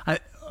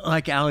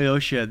 like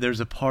Alyosha, there's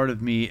a part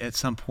of me at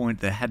some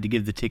point that had to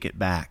give the ticket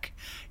back.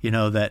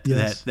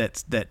 Yes.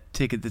 that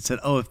ticket that said,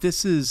 "Oh, if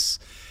this is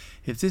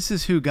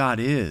who God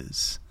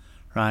is,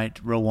 right?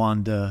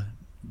 Rwanda,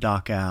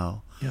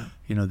 Dachau, Yeah.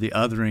 The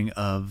othering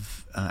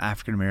of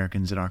African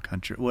Americans in our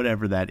country,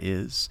 whatever that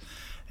is."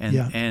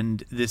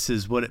 And this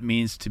is what it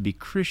means to be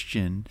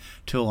Christian,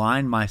 to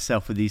align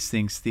myself with these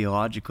things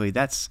theologically.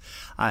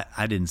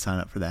 I didn't sign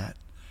up for that.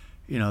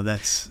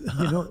 That's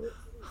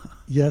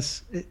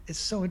Yes, it's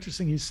so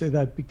interesting you say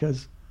that,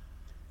 because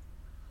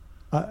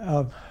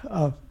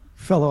a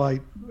fellow I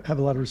have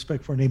a lot of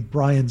respect for named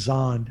Brian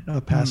Zahnd,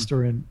 a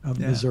pastor in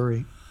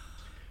Missouri.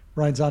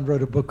 Brian Zahnd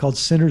wrote a book called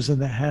Sinners in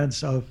the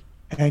Hands of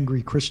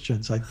Angry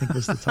Christians, I think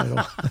was the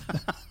title.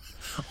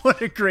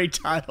 What a great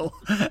title.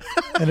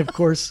 And of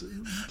course,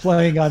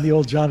 playing on the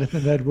old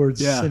Jonathan Edwards,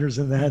 Yeah. Sinners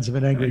in the Hands of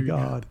an Angry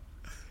God.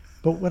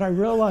 But what I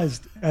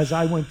realized as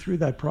I went through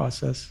that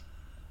process,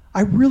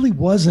 I really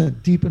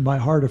wasn't deep in my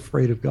heart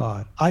afraid of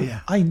God.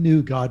 I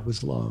knew God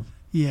was love.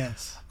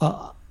 Yes.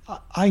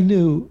 I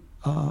knew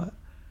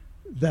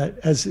that,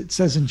 as it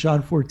says in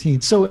John 14,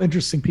 so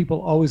interesting,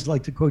 people always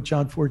like to quote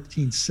John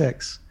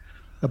 14:6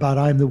 about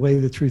I am the way,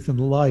 the truth, and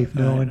the life.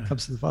 No one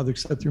comes to the Father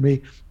except through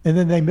me. And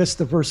then they missed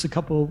the verse a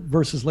couple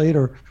verses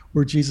later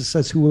where Jesus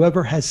says,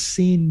 whoever has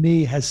seen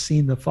me has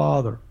seen the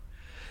Father.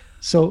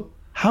 So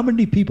how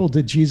many people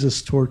did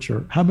Jesus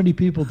torture? How many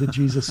people did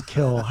Jesus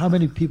kill? How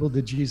many people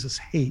did Jesus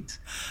hate?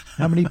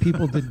 How many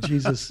people did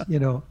Jesus,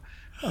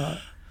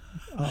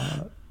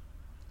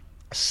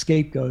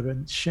 scapegoat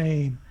and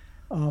shame?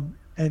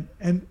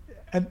 And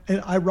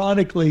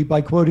ironically,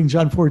 by quoting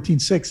John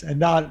 14:6 and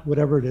not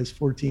whatever it is,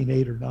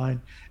 14:8 or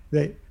 9,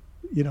 they,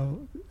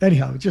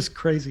 anyhow, just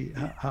crazy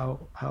how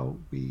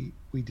we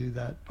do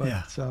that. But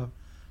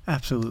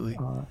absolutely,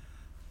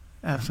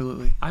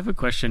 absolutely. I have a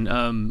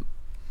question.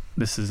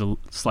 This is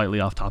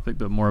slightly off topic,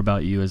 but more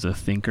about you as a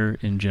thinker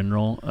in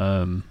general.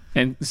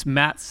 And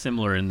Matt's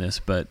similar in this,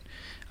 but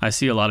I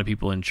see a lot of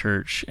people in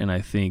church, and I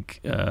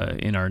think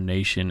in our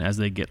nation, as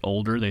they get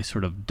older, they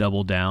sort of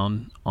double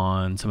down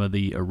on some of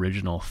the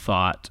original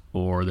thought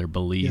or their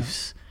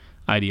beliefs,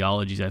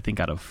 ideologies, I think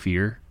out of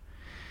fear.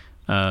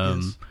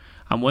 Yes.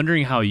 I'm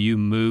wondering how you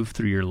move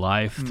through your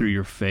life, through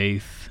your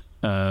faith,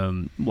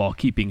 while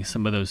keeping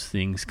some of those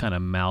things kind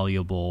of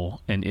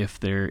malleable, and if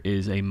there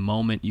is a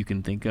moment you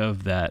can think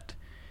of that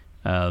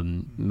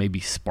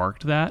maybe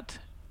sparked that,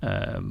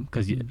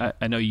 because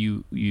I know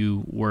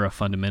you were a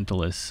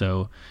fundamentalist,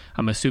 so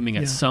I'm assuming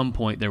at some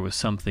point there was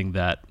something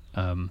that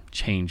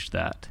changed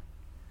that.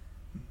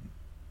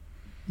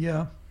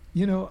 Yeah,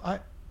 I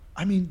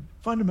mean,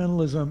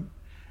 fundamentalism,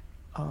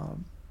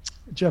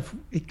 Jeff,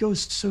 it goes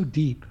so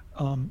deep.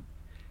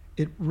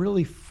 It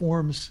really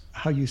forms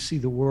how you see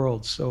the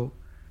world. So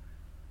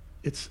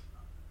it's,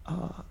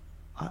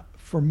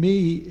 for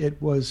me,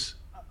 it was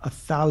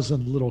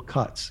 1,000 little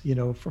cuts.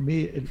 For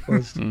me, it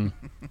was 1,000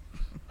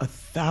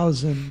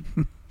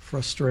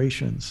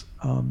 frustrations,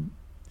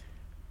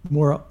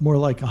 more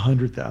like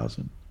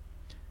 100,000.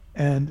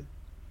 And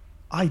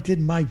I did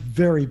my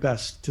very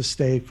best to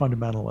stay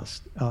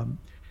fundamentalist. And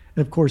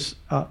of course,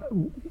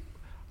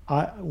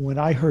 when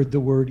I heard the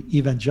word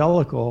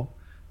evangelical,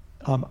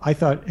 I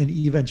thought an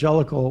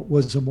evangelical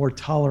was a more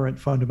tolerant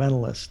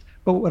fundamentalist.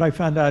 But what I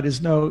found out is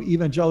no,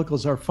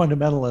 evangelicals are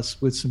fundamentalists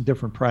with some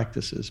different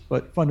practices,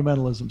 but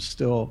fundamentalism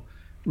still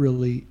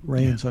really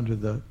reigns under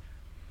the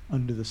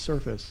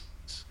surface.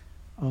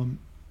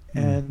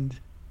 And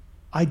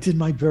I did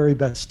my very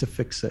best to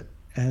fix it.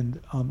 And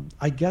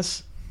I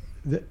guess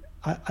that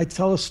I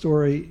tell a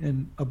story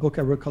in a book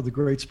I wrote called The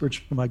Great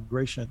Spiritual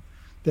Migration,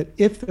 that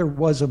if there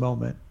was a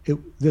moment,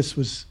 this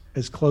was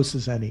as close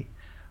as any.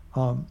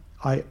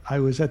 I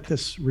was at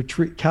this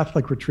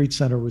Catholic retreat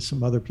center with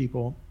some other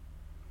people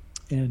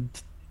in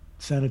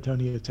San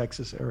Antonio,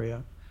 Texas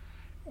area.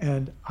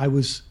 And I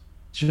was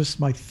just,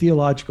 my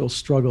theological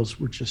struggles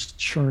were just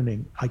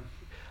churning. I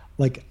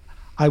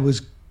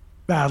was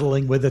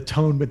battling with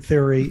atonement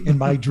theory in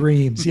my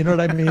dreams. You know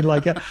what I mean?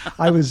 Like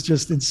I was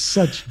just in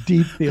such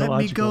deep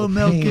theological pain.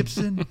 Let me go, Mel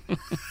Gibson.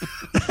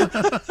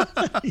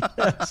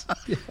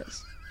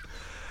 Yes.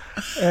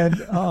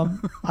 And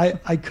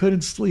I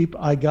couldn't sleep.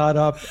 I got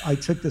up, I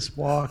took this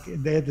walk,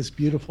 and they had this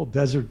beautiful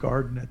desert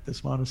garden at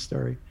this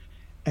monastery.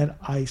 And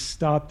I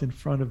stopped in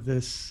front of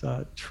this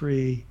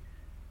tree,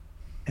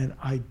 and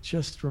I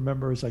just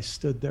remember as I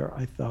stood there,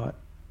 I thought,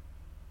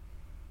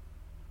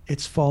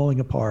 it's falling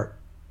apart.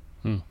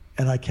 and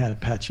I can't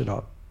patch it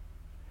up.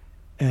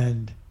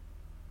 And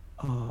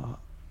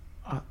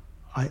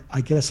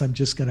I guess I'm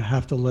just going to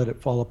have to let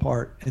it fall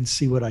apart and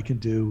see what I can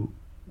do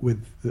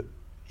with the,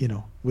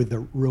 with the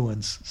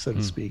ruins, so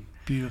to speak.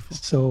 Beautiful.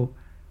 So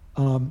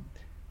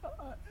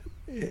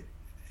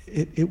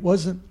it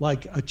wasn't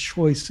like a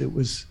choice. It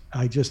was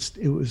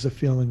a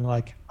feeling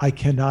like I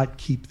cannot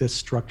keep this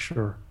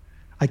structure.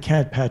 I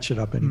can't patch it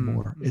up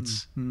anymore.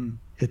 It's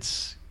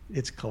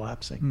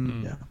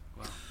collapsing. Yeah.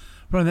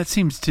 Well, that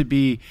seems to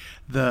be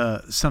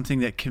something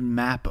that can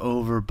map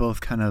over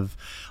both kind of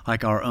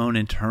like our own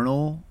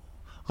internal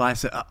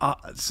lives.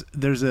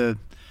 There's a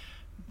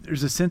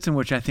sense in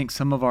which I think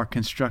some of our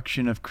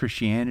construction of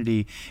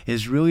Christianity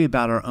is really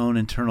about our own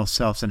internal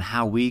selves and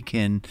how we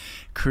can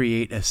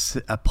create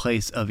a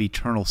place of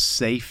eternal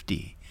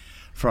safety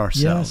for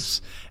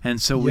ourselves. Yes.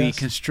 And so we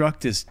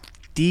construct this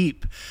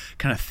deep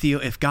kind of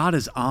if God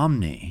is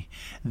omni,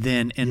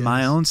 then in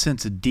my own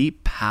sense of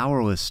deep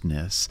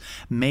powerlessness,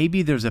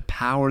 maybe there's a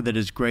power that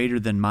is greater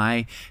than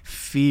my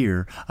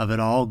fear of it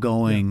all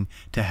going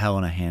to hell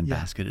in a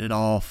handbasket, it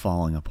all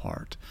falling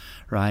apart,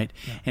 right?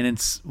 Yeah. And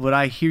it's what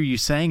I hear you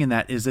saying in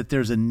that is that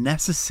there's a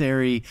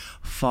necessary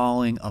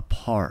falling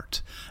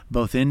apart,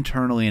 both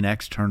internally and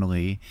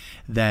externally,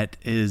 that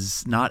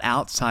is not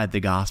outside the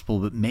gospel,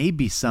 but may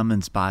be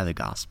summoned by the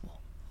gospel.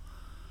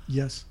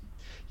 Yes.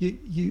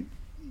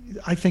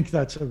 I think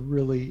that's a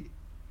really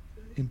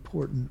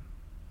important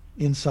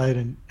insight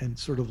and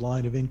sort of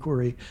line of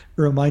inquiry.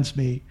 It reminds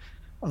me,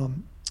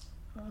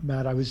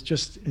 Matt, I was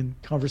just in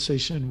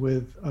conversation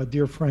with a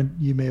dear friend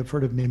you may have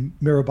heard of named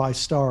Mirabai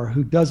Starr,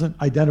 who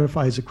doesn't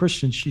identify as a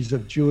Christian. She's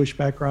of Jewish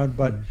background,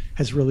 but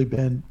has really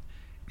been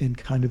in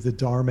kind of the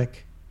Dharmic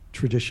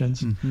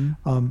traditions.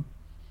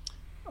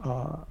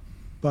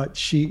 But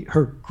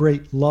her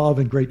great love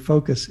and great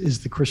focus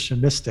is the Christian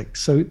mystic.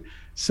 So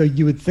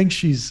you would think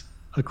she's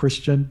a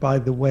Christian by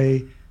the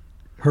way,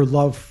 her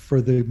love for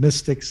the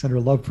mystics and her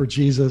love for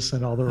Jesus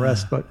and all the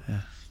rest. But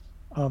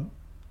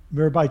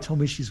Mirabai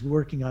told me she's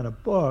working on a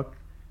book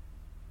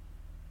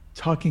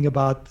talking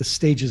about the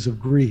stages of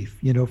grief,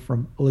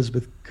 from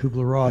Elizabeth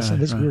Kubler-Ross.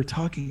 And as we were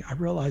talking, I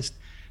realized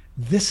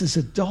this is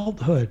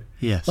adulthood.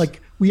 Yes.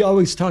 Like we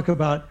always talk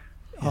about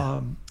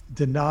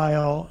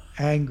denial,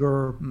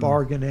 anger,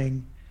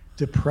 bargaining,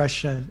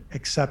 depression,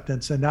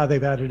 acceptance, and now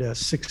they've added a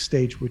sixth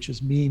stage, which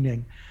is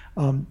meaning.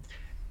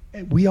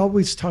 We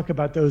always talk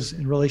about those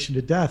in relation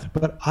to death,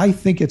 but I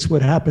think it's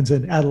what happens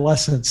in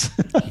adolescence,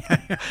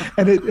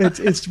 and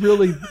it's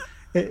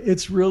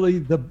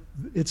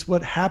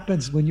what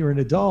happens when you're an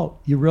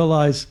adult. You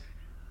realize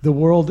the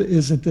world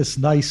isn't this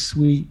nice,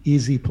 sweet,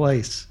 easy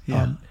place,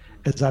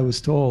 as I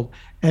was told,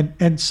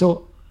 and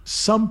so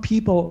some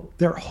people,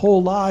 their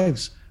whole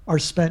lives are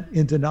spent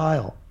in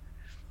denial,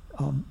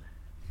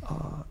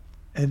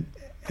 and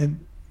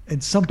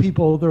some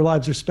people, their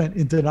lives are spent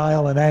in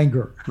denial and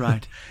anger.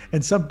 Right.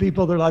 And some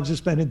people, their lives are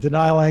spent in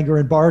denial, anger,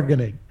 and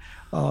bargaining.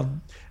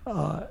 And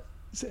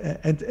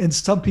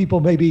some people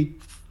maybe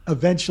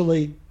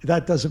eventually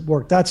that doesn't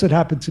work. That's what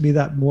happened to me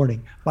that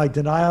morning. My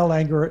denial,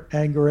 anger,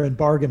 and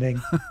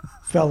bargaining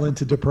fell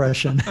into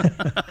depression.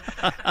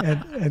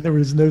 and there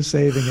was no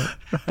saving it.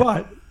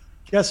 But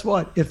guess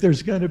what? If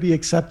there's going to be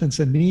acceptance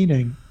and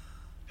meaning,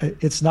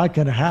 it's not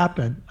going to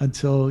happen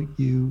until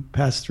you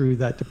pass through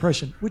that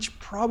depression, which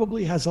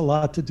probably has a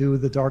lot to do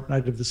with the dark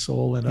night of the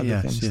soul and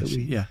other things that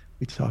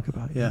we talk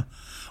about. Yeah.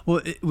 Well,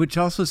 which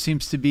also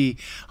seems to be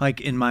like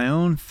in my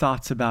own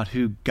thoughts about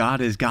who God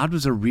is. God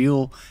was a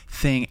real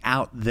thing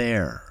out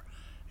there,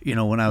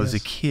 when I was a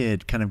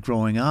kid kind of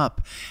growing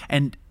up.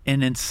 And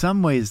in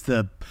some ways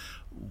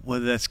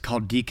whether that's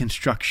called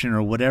deconstruction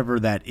or whatever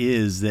that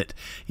is, that,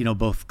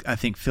 both I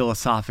think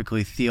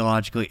philosophically,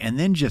 theologically, and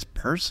then just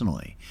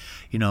personally,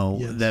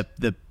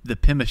 the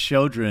Pema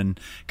Chodron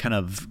kind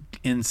of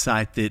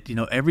insight that,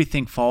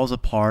 everything falls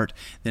apart,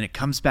 then it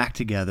comes back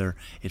together,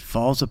 it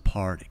falls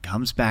apart, it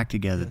comes back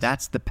together.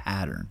 That's the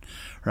pattern,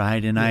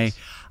 right? And I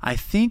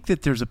think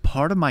that there's a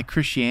part of my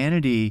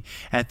Christianity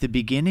at the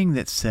beginning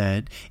that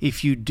said,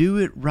 if you do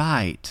it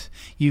right,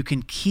 you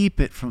can keep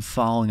it from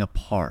falling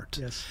apart.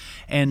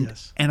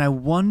 And I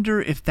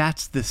wonder if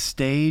that's the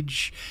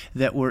stage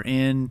that we're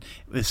in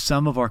with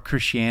some of our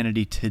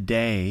Christianity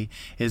today,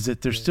 is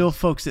that there's still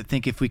folks that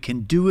think if we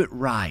can do it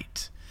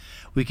right,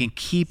 we can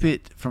keep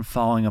it from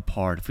falling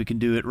apart. If we can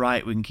do it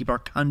right, we can keep our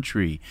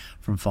country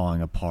from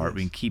falling apart.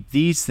 We can keep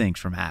these things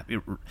from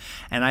happening.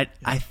 And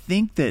I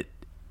think that,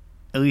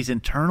 at least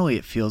internally,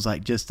 it feels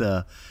like just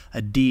a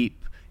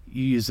deep,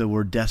 you use the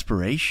word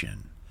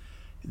desperation,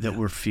 that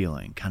we're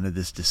feeling, kind of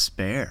this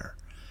despair.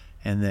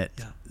 And that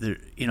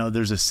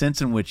there's a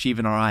sense in which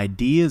even our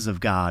ideas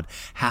of God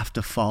have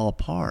to fall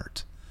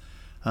apart.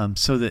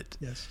 So that,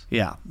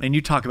 and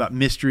you talk about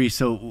mystery,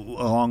 so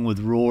along with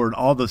Roar and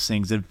all those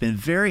things that have been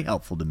very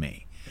helpful to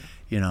me,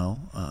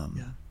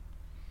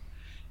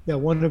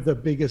 one of the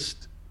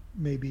biggest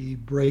maybe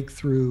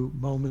breakthrough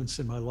moments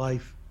in my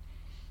life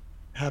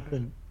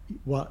happened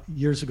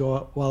years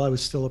ago while I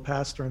was still a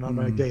pastor, and on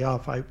my day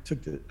off, I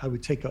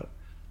would take a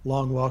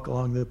long walk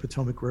along the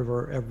Potomac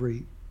River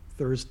every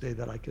Thursday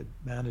that I could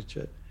manage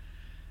it.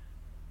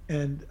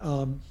 And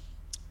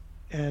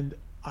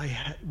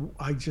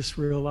I just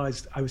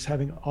realized I was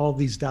having all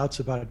these doubts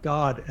about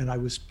God, and I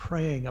was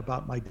praying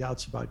about my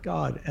doubts about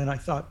God. And I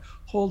thought,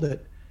 hold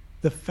it.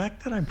 The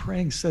fact that I'm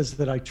praying says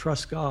that I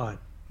trust God.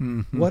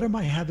 Mm-hmm. What am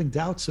I having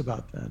doubts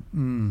about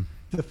then?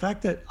 The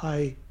fact that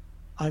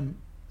I'm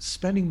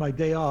spending my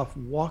day off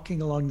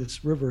walking along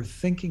this river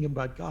thinking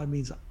about God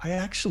means I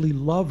actually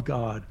love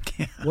God.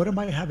 Yeah. What am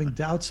I having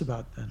doubts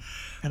about then?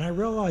 And I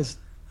realized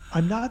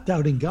I'm not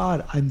doubting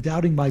God. I'm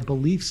doubting my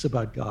beliefs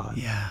about God.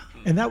 Yeah.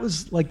 And that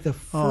was like the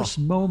first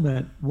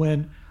moment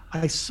when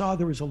I saw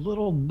there was a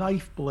little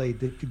knife blade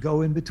that could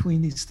go in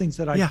between these things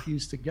that I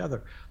fused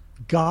together.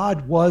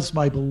 God was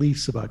my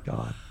beliefs about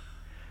God,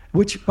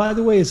 which, by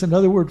the way, is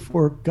another word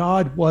for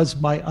God was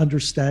my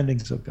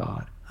understandings of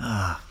God.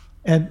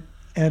 And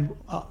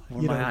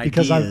you know,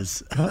 because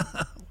ideas.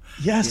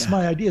 Yes,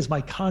 my ideas, my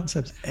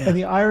concepts. Yeah. And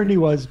the irony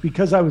was,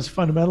 because I was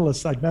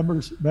fundamentalist, I'd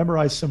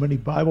memorized so many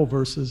Bible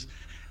verses.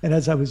 And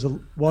as I was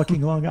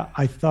walking along,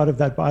 I thought of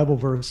that Bible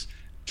verse,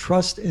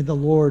 trust in the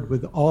Lord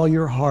with all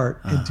your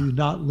heart and do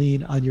not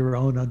lean on your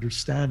own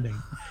understanding.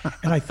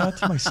 And I thought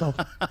to myself,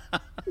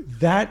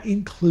 that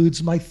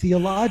includes my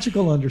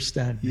theological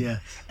understanding. Yeah.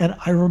 And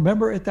I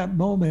remember at that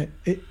moment,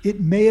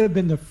 it may have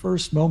been the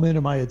first moment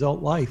in my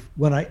adult life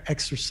when I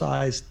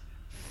exercised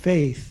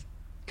faith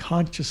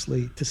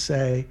consciously to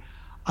say,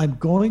 I'm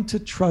going to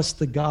trust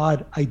the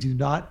God I do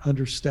not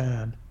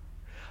understand.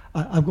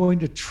 I'm going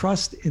to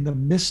trust in the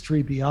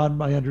mystery beyond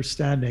my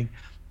understanding,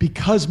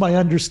 because my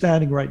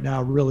understanding right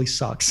now really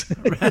sucks.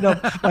 You know,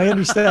 my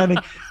understanding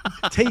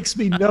takes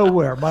me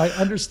nowhere. My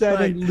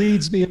understanding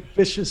leads me in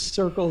vicious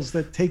circles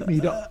that take me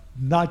to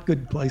not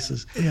good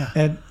places.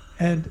 Yeah.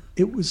 And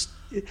it was,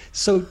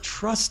 so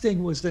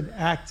trusting was an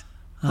act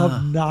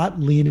of not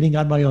leaning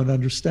on my own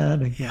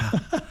understanding. Yeah.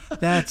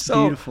 That's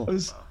so beautiful.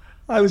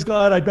 I was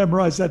glad I'd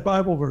memorized that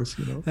Bible verse,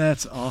 you know.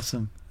 That's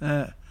awesome.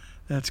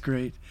 That's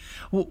great.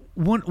 Well,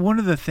 one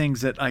of the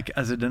things that, like,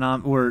 as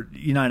we're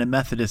United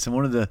Methodists, and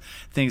one of the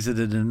things that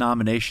the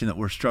denomination that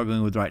we're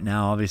struggling with right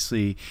now,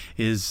 obviously,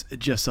 is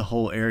just the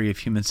whole area of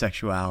human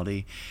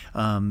sexuality.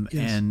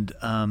 Yes.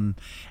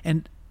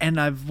 And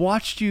I've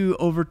watched you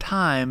over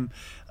time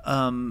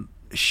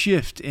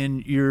shift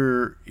in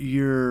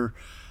your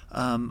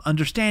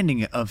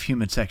understanding of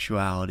human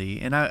sexuality,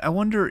 and I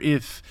wonder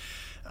if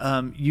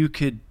you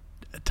could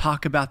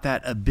talk about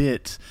that a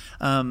bit.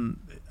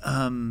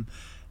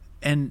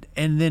 And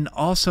then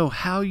also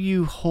how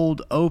you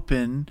hold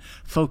open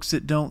folks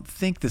that don't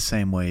think the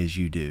same way as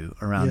you do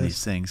around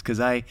these things. Because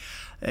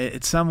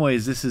in some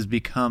ways, this has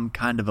become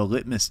kind of a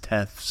litmus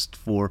test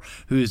for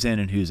who's in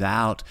and who's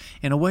out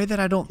in a way that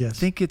I don't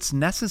think it's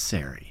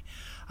necessary.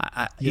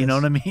 You know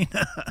what I mean?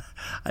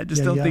 I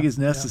just don't think it's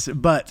necessary.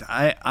 Yeah. But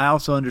I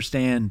also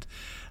understand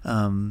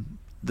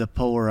the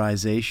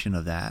polarization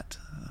of that.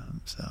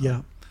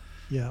 Yeah.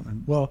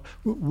 Well,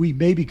 we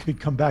maybe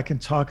could come back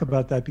and talk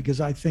about that, because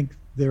I think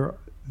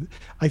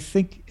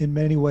in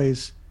many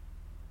ways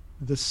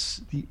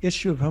the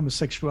issue of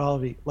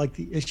homosexuality, like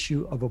the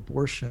issue of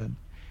abortion,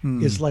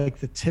 is like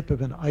the tip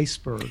of an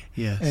iceberg.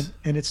 Yes.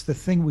 And it's the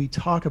thing we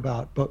talk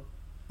about, but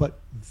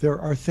there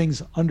are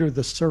things under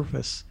the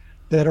surface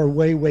that are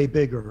way, way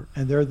bigger.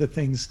 And they're the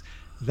things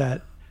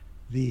that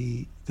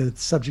the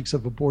subjects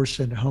of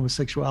abortion and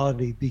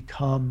homosexuality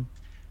become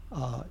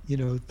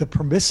the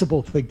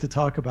permissible thing to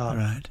talk about.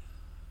 Right.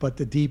 But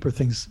the deeper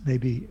things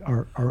maybe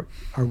are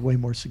way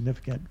more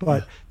significant.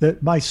 But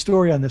my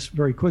story on this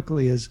very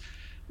quickly is,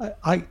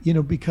 I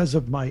because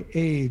of my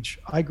age,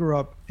 I grew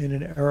up in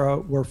an era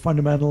where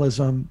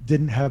fundamentalism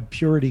didn't have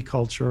purity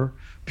culture.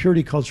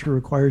 Purity culture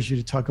requires you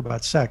to talk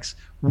about sex.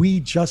 We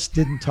just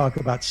didn't talk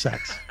about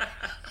sex.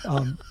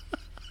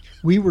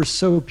 We were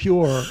so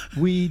pure,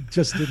 we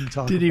just didn't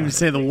talk about it. Didn't even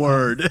say the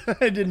word.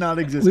 It did not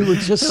exist. We were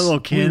just hello,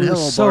 Ken. Hello,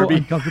 so Barbie.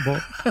 Uncomfortable.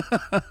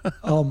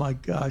 Oh my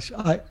gosh.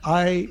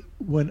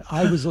 When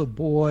I was a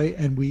boy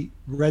and we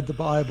read the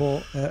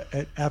Bible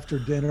after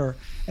dinner,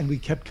 and we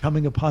kept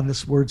coming upon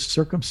this word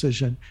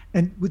circumcision,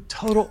 and with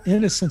total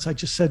innocence, I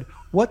just said,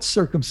 "What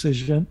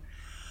circumcision?"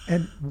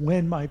 And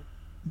when my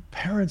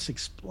parents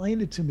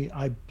explained it to me,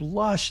 I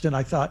blushed, and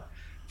I thought,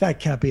 that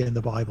can't be in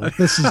the Bible.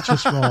 This is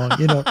just wrong,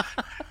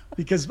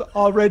 because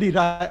already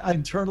I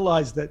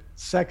internalized that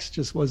sex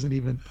just wasn't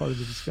even part of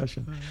the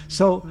discussion.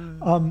 So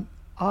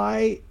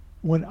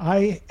when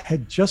I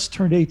had just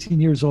turned 18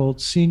 years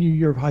old, senior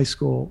year of high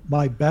school,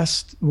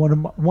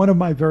 one of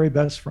my very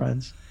best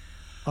friends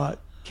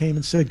came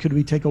and said, "Could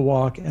we take a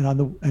walk?"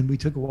 And we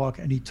took a walk,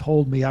 and he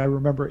told me, I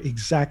remember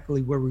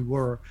exactly where we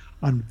were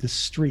on the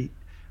street,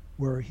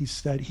 where he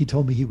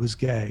told me he was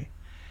gay,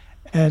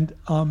 and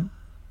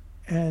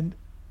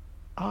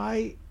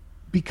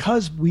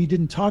because we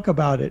didn't talk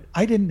about it,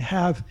 I didn't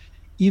have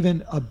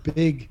even a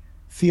big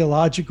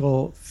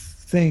theological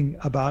thing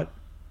about,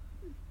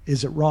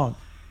 is it wrong?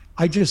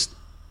 It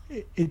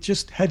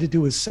just had to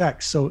do with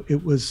sex. So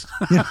it was,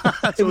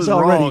 it was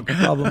already wrong.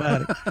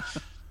 problematic.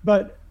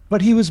 But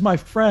but he was my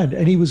friend,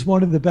 and he was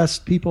one of the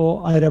best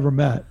people I had ever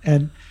met.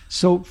 And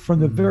so from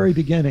the very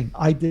beginning,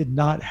 I did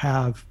not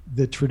have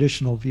the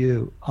traditional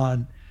view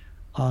on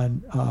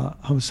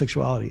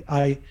homosexuality.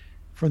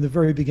 From the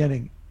very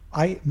beginning,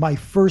 my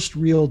first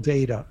real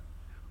data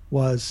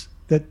was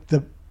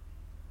that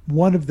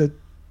one of the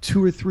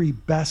 2 or 3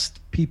 best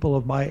people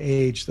of my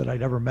age that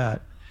I'd ever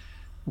met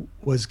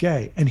was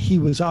gay, and he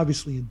was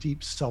obviously in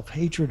deep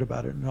self-hatred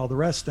about it and all the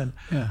rest. And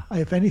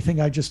if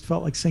anything, I just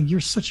felt like saying,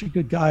 "You're such a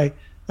good guy.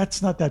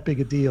 That's not that big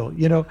a deal,"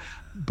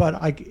 But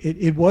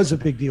it was a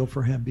big deal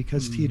for him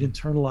because he'd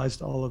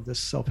internalized all of this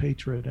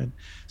self-hatred, and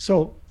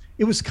so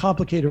it was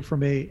complicated for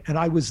me. And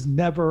I was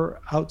never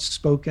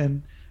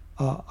outspoken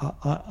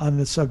on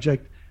the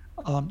subject.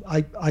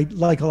 I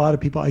like a lot of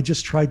people, I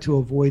just tried to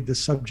avoid the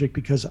subject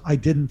because I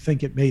didn't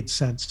think it made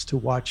sense to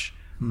watch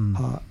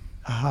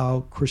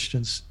how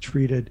Christians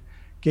treated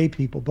gay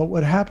people. But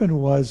what happened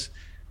was,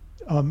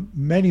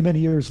 many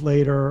years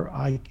later,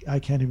 I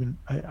can't even,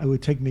 I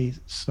would take me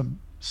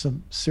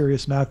some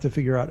serious math to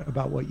figure out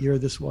about what year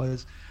this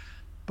was,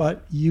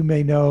 but you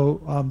may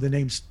know the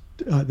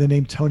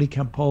name Tony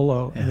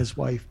Campolo and his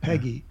wife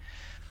Peggy.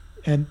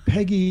 And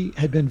Peggy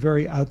had been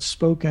very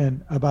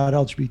outspoken about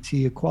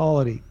LGBT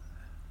equality.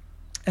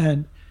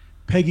 And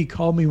Peggy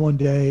called me one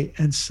day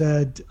and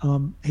said,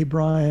 "Hey,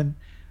 Brian,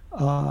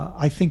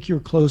 I think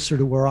you're closer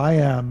to where I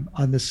am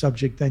on this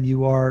subject than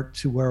you are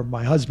to where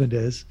my husband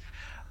is."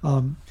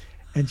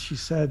 And she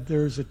said,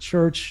 "There's a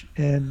church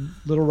in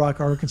Little Rock,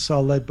 Arkansas,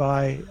 led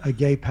by a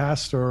gay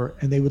pastor,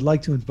 and they would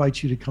like to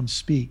invite you to come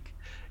speak.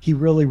 He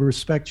really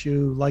respects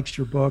you, likes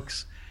your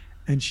books."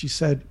 And she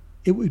said,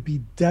 "It would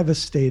be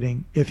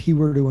devastating if he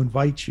were to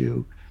invite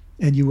you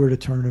and you were to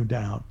turn him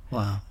down."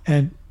 Wow.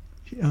 And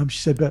she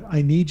said, "But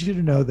I need you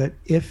to know that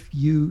if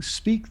you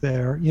speak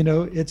there,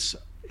 it's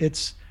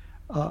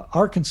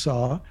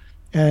Arkansas,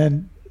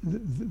 and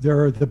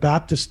there are the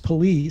Baptist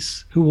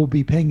police who will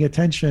be paying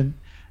attention.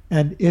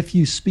 And if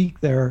you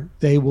speak there,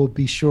 they will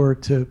be sure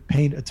to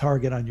paint a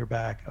target on your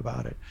back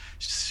about it."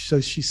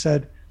 So she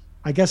said,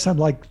 "I guess I'm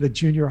like the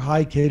junior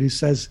high kid who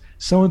says,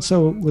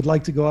 so-and-so would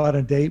like to go out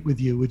on a date with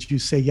you. Would you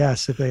say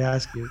yes if they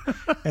ask you?"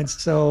 And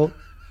so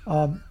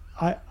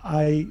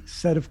I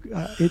said,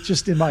 it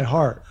just in my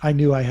heart, I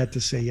knew I had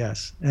to say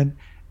yes. And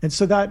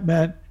so that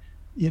meant,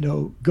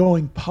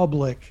 going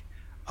public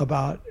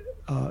about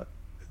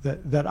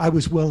that I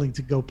was willing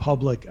to go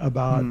public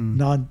about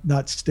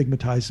not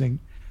stigmatizing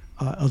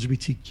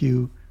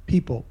LGBTQ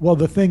people. Well,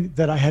 the thing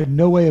that I had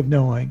no way of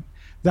knowing,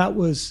 that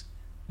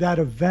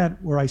event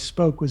where I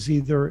spoke was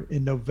either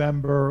in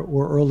November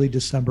or early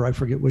December, I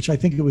forget which. I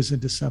think it was in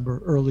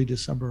December, early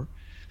December.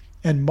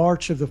 And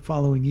March of the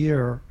following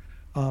year,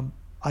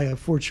 I have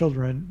 4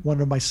 children. One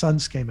of my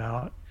sons came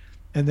out,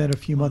 and then a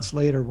few months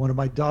later, one of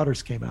my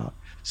daughters came out.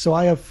 So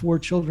I have 4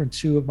 children.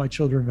 2 of my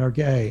children are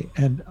gay,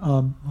 and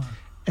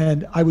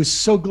I was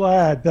so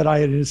glad that I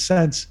had, in a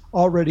sense,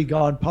 already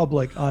gone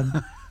public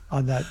on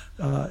that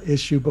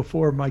issue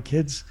before my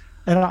kids.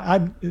 And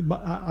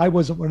I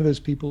wasn't one of those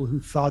people who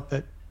thought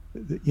that,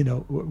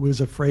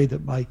 was afraid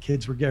that my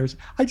kids were gay.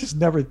 I just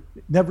never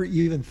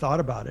even thought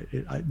about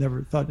it. I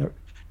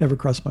never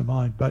crossed my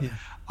mind. But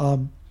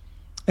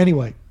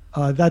anyway,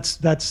 that's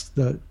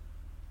the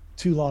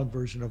too long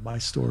version of my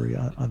story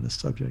on this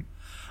subject.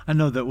 I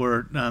know that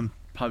we're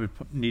probably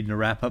needing to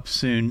wrap up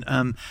soon.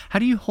 How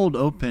do you hold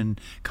open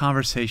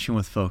conversation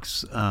with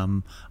folks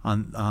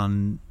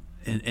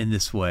in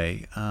this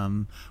way,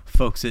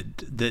 folks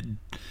that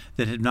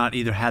have not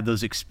either had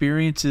those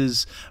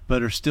experiences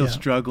but are still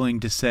struggling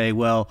to say,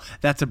 well,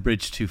 that's a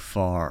bridge too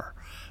far?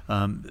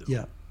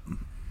 Yeah.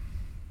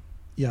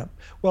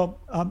 Well,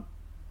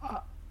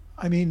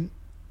 I mean,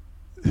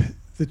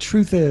 the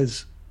truth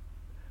is,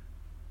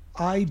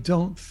 I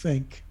don't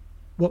think.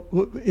 Well,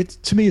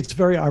 to me, it's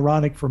very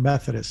ironic for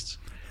Methodists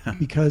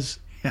because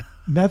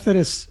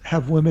Methodists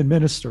have women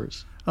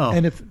ministers. Oh,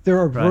 and if there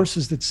are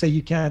verses that say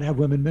you can't have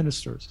women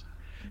ministers.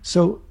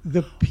 So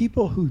the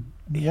people who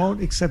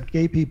won't accept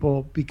gay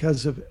people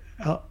because of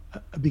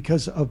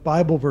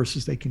Bible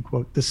verses they can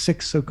quote, the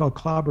 6 so-called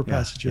clobber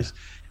passages.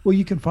 Well,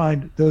 you can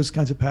find those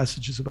kinds of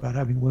passages about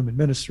having women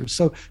ministers.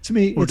 So to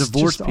me, or it's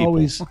divorced just people.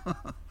 Always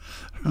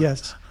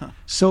yes.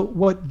 So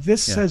what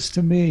this says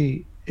to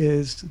me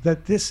is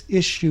that this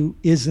issue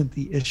isn't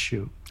the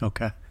issue.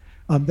 Okay.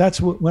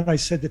 That's when I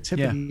said the tip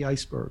of the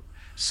iceberg.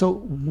 So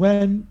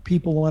when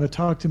people want to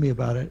talk to me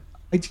about it,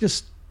 I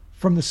just,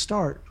 from the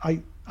start,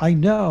 I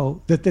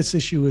know that this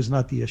issue is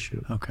not the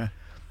issue. Okay.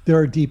 There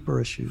are deeper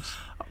issues.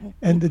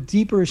 And the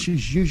deeper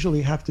issues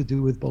usually have to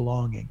do with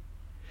belonging.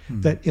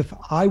 That if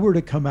I were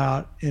to come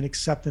out in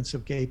acceptance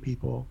of gay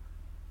people,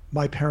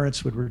 my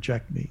parents would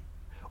reject me,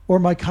 or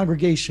my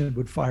congregation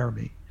would fire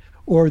me,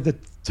 or the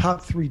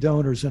top 3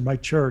 donors in my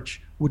church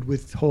would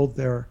withhold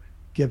their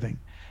giving.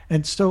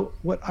 And so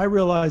what I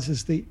realize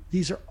is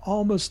these are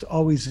almost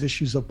always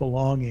issues of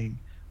belonging,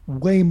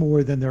 way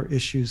more than they're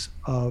issues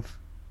of,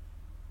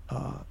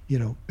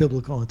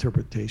 biblical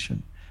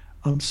interpretation.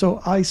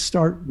 So I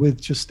start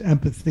with just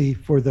empathy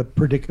for the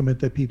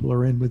predicament that people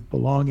are in with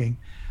belonging.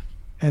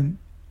 and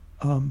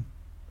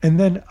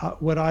then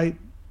what I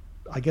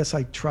guess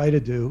I try to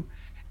do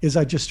is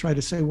I just try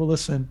to say, well,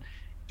 listen,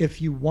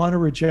 if you want to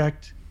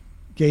reject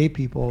gay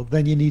people,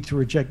 then you need to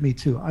reject me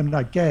too. I'm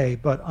not gay,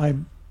 but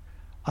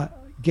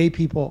gay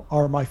people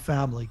are my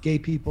family. Gay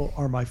people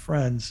are my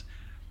friends.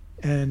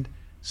 And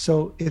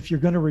so if you're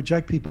going to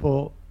reject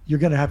people, you're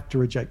going to have to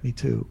reject me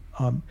too.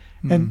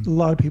 And a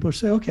lot of people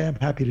say, okay, I'm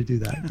happy to do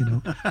that, you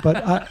know.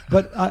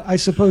 But I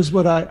suppose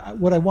what I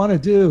want to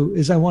do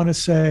is I want to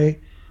say,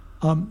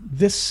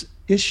 this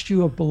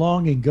issue of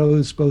belonging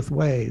goes both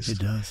ways. It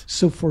does.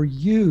 So for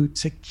you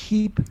to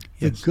keep the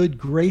Yes. good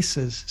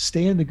graces,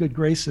 stay in the good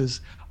graces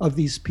of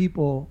these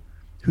people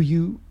who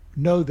you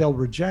know they'll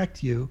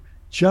reject you,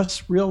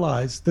 just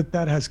realize that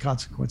that has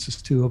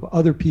consequences too of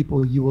other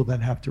people you will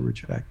then have to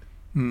reject.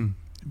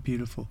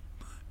 Beautiful.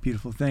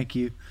 Beautiful. Thank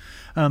you.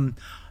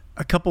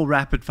 A couple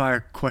rapid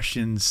fire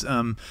questions.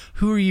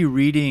 Who are you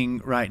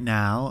reading right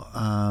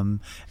now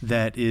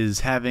that is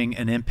having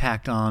an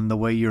impact on the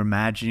way you're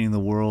imagining the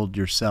world,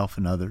 yourself,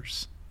 and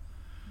others?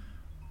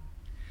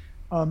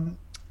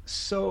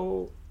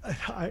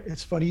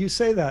 It's funny you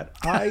say that.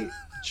 I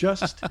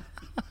just,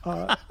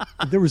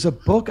 there was a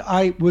book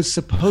I was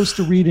supposed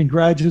to read in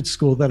graduate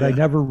school that I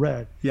never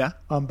read. Yeah.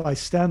 By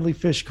Stanley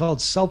Fish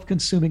called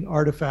Self-Consuming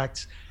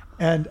Artifacts.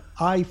 And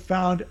I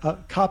found a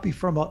copy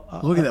from a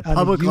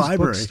public used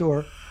library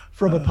bookstore,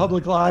 from a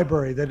public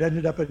library that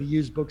ended up at a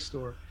used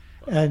bookstore.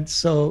 And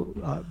so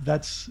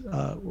that's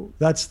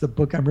the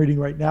book I'm reading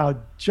right now.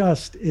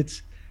 Just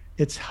it's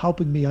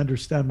helping me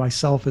understand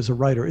myself as a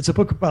writer. It's a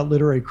book about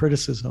literary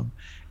criticism,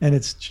 and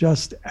it's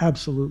just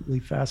absolutely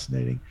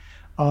fascinating.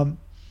 But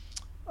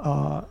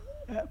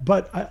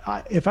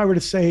if I were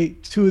to say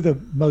two of the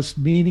most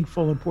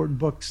meaningful, important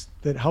books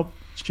that helped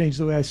change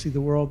the way I see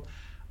the world,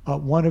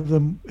 one of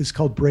them is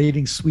called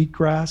Braiding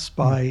Sweetgrass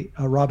by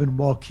Robin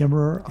Wall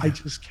Kimmerer. I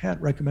just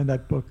can't recommend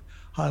that book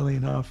highly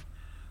enough.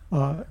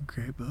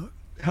 Great book.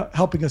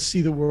 Helping us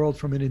see the world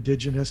from an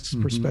indigenous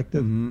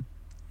perspective.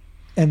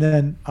 And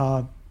then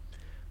I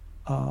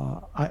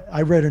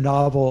read a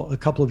novel a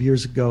couple of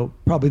years ago,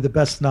 probably the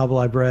best novel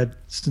I've read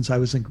since I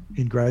was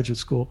in graduate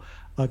school,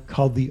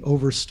 called The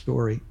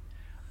Overstory.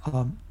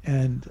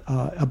 And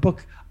a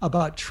book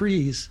about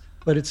trees,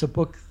 but it's a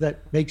book that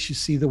makes you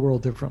see the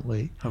world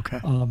differently. Okay.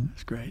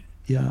 That's great.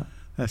 Yeah.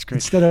 That's great.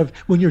 Instead of,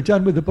 when you're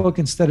done with the book,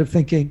 instead of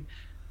thinking,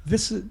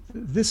 this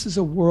is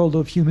a world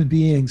of human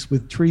beings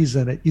with trees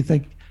in it, you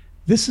think,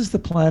 this is the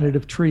planet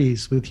of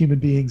trees with human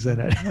beings in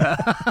it.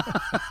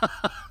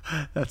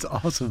 That's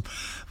awesome.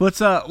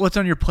 What's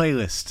on your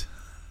playlist,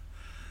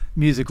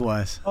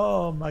 music-wise?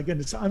 Oh my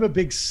goodness, I'm a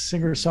big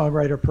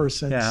singer-songwriter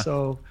person,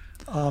 so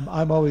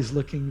I'm always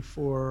looking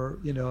for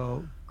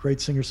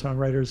great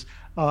singer-songwriters.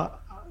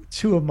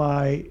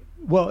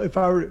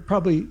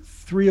 Probably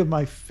three of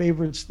my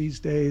favorites these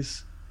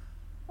days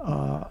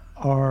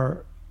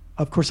are,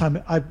 of course,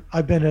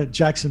 I've been a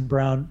Jackson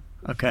Browne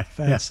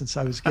fan since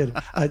I was a kid.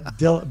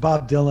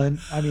 Bob Dylan.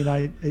 I mean,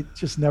 I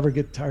just never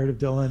get tired of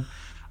Dylan.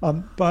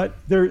 But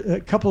there are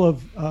a couple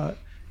of, I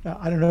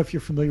don't know if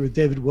you're familiar with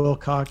David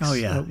Wilcox. Oh,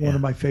 yeah. One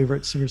of my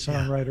favorite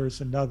singer-songwriters.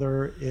 Yeah.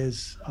 Another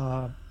is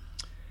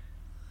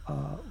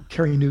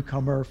Carrie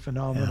Newcomer,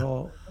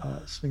 phenomenal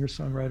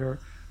singer-songwriter.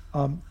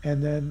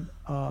 And then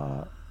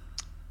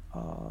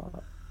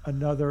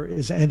another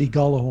is Andy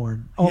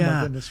Gullahorn. Oh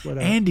my goodness, what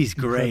Andy's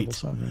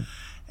great.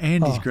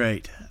 Andy's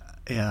great.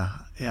 Yeah.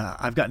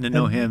 I've gotten to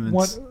know him.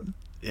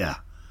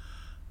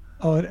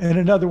 Oh, and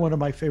another one of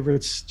my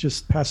favorites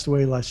just passed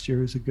away last year.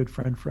 Who's a good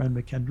friend, Fran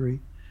McKendry.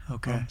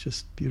 Okay.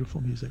 Just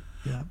beautiful music.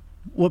 Yeah.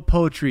 What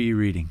poetry are you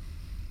reading?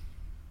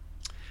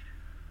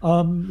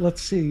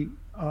 Let's see.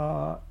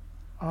 I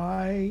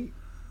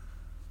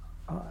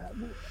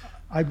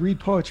read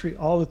poetry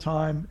all the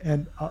time,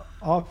 and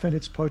often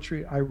it's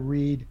poetry I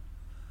read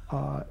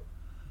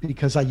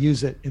because I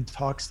use it in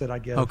talks that I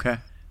give. Okay.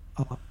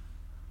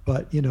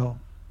 But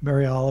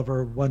Mary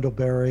Oliver, Wendell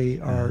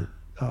Berry are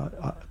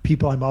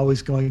people I'm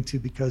always going to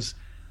because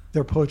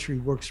their poetry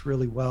works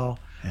really well.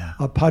 Yeah.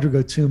 Padre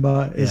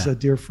Gotuma is a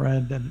dear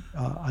friend, and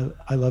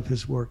I love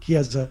his work. He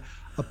has a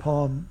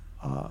poem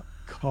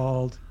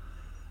called,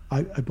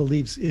 I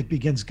believe it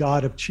begins,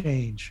 God of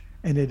Change,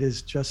 and it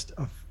is just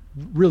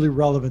really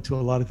relevant to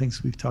a lot of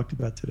things we've talked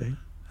about today.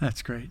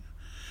 That's great.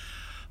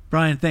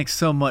 Brian, thanks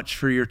so much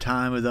for your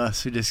time with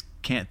us. We just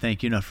can't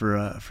thank you enough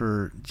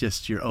for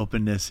just your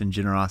openness and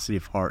generosity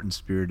of heart and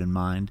spirit and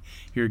mind.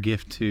 You're a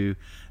gift to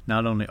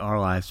not only our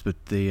lives,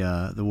 but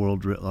the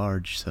world writ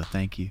large. So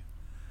thank you.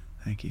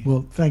 Thank you.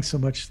 Well, thanks so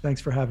much.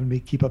 Thanks for having me.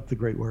 Keep up the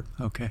great work.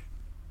 Okay.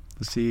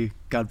 We'll see you.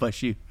 God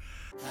bless you.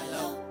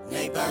 Hello,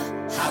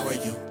 neighbor. How are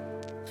you?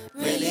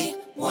 Really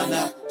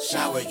wanna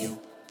shower you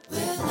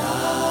with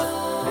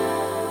love.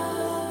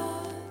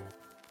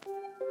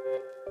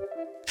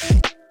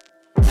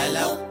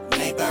 Hello,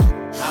 neighbor,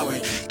 how are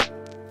you?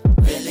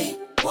 Really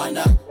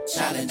wanna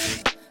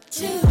challenge you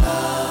to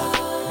love.